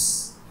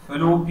tubes.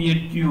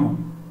 Fallopian tube,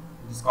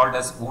 it is called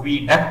as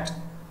oviduct.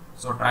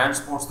 So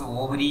transports the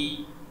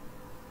ovary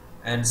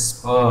and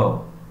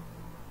sperm,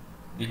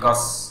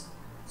 because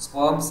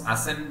sperms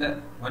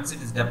ascend once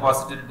it is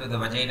deposited into the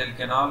vaginal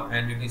canal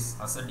and it is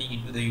ascending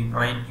into the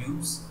uterine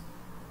tubes.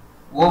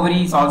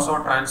 Ovary is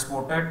also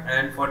transported,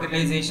 and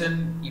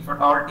fertilization, if at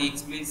all,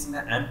 takes place in the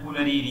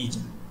ampullary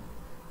region.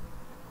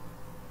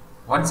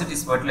 Once it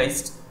is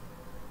fertilized,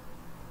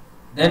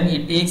 then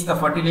it takes the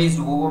fertilized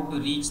ovum to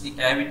reach the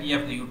cavity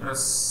of the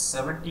uterus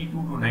 72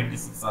 to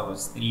 96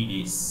 hours, 3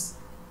 days.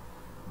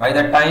 By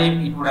that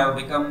time, it would have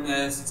become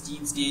a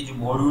 16-stage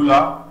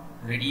morula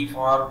ready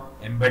for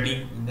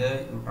embedding in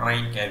the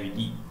uterine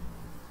cavity.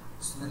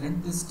 So the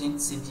length is 10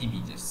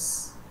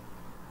 centimeters.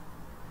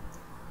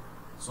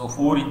 So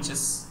 4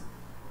 inches.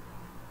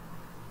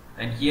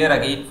 And here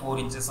again 4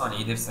 inches on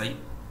either side.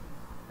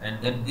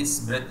 And then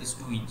this breadth is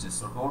 2 inches.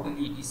 So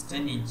totally it is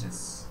 10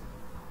 inches.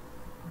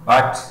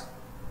 But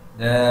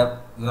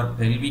your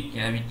pelvic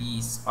cavity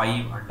is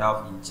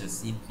 5.5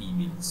 inches in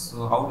females.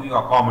 So how do you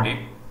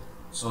accommodate?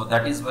 So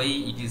that is why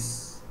it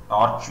is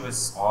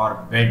tortuous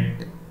or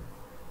bent.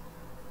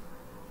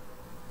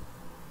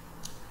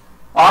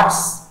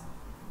 Parts.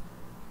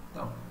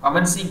 The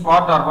commencing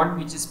part are one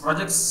which is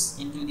projects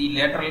into the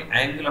lateral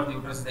angle of the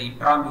uterus, the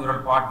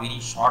intramural part, very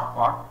short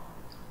part.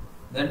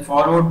 Then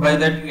followed by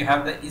that you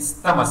have the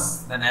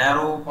isthmus, the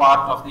narrow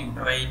part of the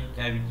uterine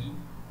cavity,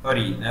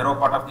 narrow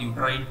part of the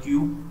uterine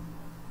tube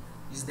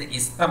is the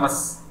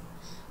isthmus.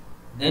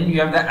 Then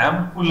you have the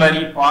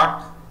ampullary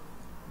part,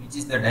 which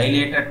is the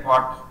dilated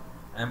part,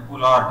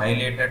 ampulla or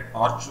dilated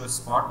tortuous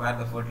part where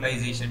the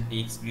fertilization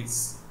takes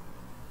place.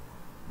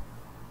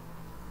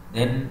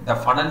 Then the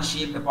funnel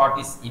shaped part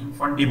is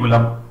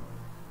infundibulum,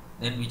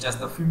 then which has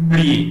the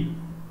fimbriae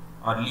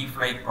or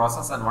leaf-like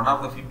process, and one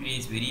of the fimbriae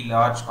is very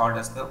large called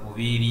as the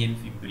ovarian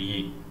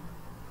fimbriae.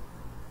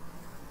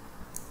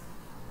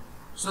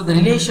 So the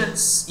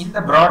relations in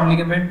the broad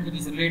ligament, it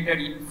is related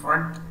in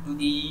front to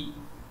the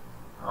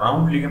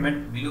round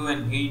ligament, below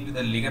and behind to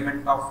the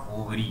ligament of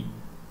ovary,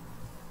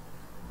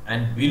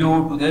 and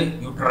below to the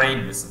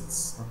uterine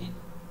vessels. Okay,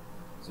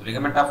 so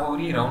ligament of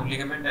ovary, round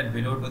ligament, and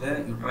below to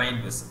the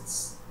uterine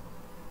vessels.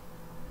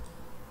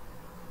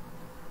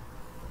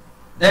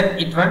 Then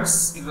it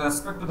runs with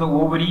respect to the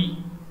ovary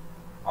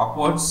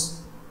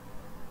upwards,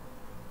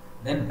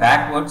 then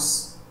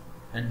backwards,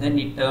 and then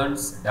it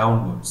turns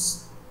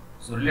downwards.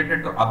 So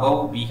related to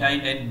above,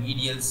 behind, and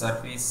medial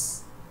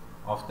surface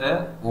of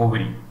the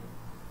ovary,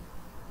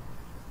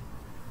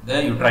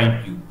 the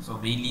uterine tube. So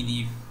mainly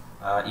the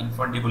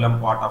infundibulum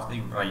part of the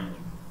uterine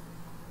tube.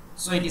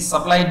 So it is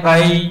supplied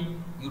by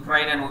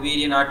uterine and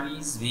ovarian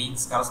arteries,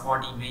 veins,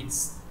 corresponding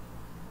veins.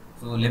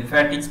 So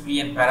lymphatics, pre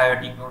and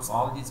para-aortic nodes,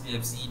 all these we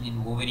have seen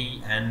in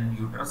ovary and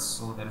uterus.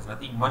 So there is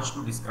nothing much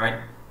to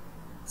describe.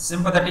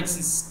 Sympathetics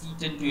is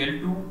T10 to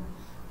L2.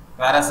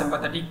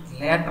 Parasympathetic,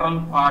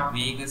 lateral part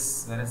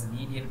vagus, whereas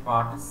medial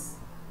part is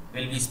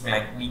pelvis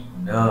splanchnic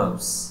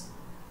nerves.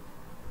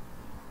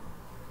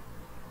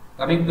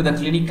 Coming to the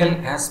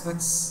clinical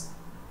aspects,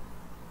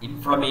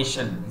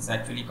 inflammation is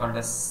actually called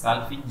as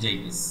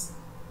salpingitis.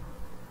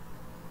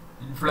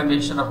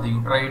 Inflammation of the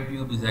uterine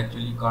tube is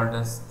actually called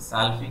as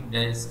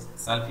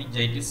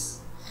salpingitis.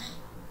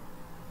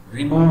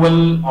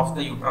 Removal of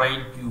the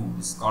uterine tube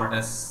is called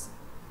as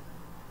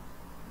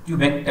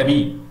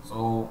tubectomy.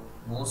 So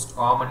most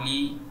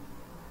commonly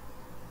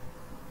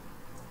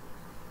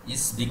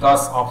is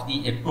because of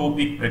the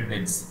ectopic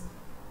pregnancy.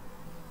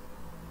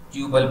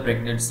 Tubal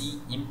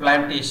pregnancy,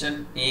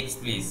 implantation takes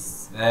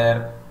place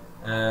where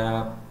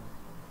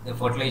the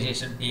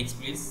fertilization takes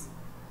place.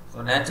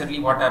 So naturally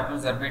what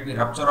happens, there might be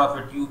rupture of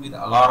a tube with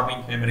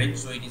alarming hemorrhage,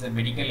 so it is a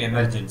medical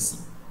emergency.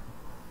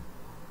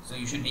 So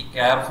you should be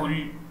careful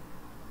to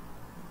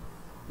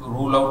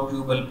rule out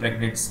tubal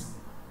pregnancy.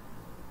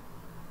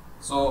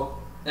 So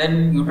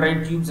then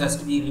uterine tubes has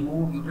to be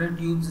removed. Uterine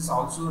tubes is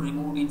also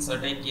removed in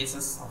certain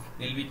cases of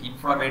pelvic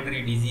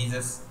inflammatory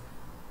diseases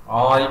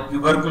or in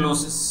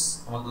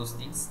tuberculosis, all those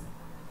things.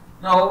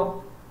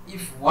 Now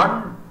if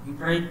one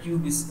uterine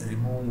tube is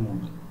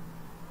removed,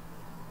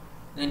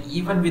 then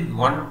even with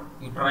one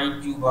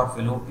uterine tube or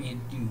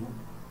fallopian tube,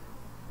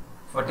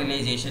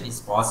 fertilization is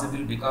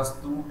possible, because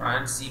through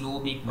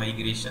transcoelomic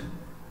migration,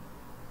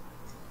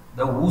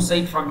 the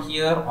oocyte from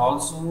here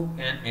also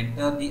can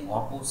enter the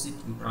opposite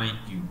uterine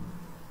tube.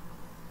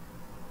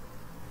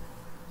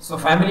 So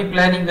family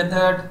planning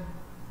method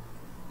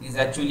is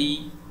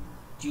actually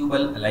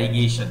tubal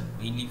ligation,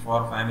 mainly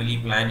for family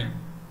planning,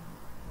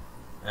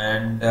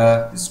 and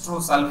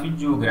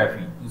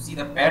hysterosalpingiography to see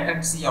the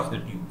patency of the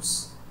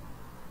tubes.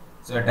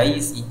 So a dye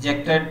is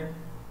injected,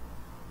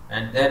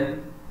 and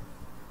then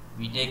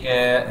we take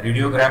a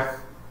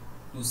radiograph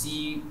to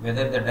see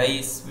whether the dye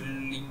is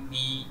filling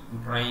the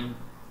uterine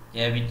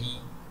cavity,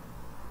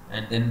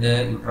 and then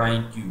the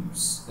uterine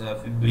tubes, the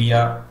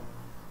fibria,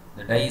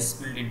 the dye is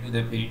filled into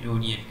the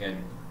peritoneal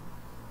cavity.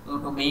 So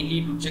to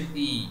mainly to check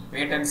the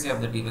patency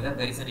of the teeth, whether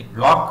there is any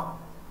block,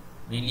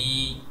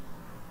 mainly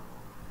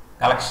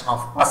collection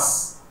of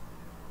pus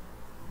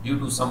due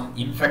to some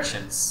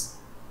infections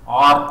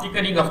or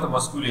thickening of the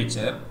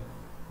musculature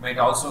might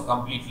also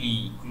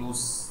completely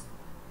close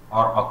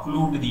or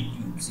occlude the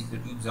tubes if the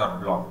tubes are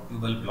blocked,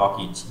 tubal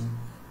blockage. In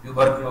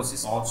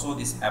tuberculosis also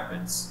this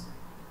happens.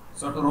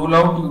 So to rule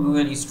out, you do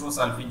an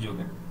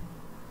hysterosalpingogram.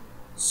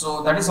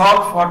 So that is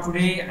all for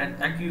today, and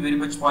thank you very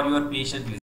much for your patient listening.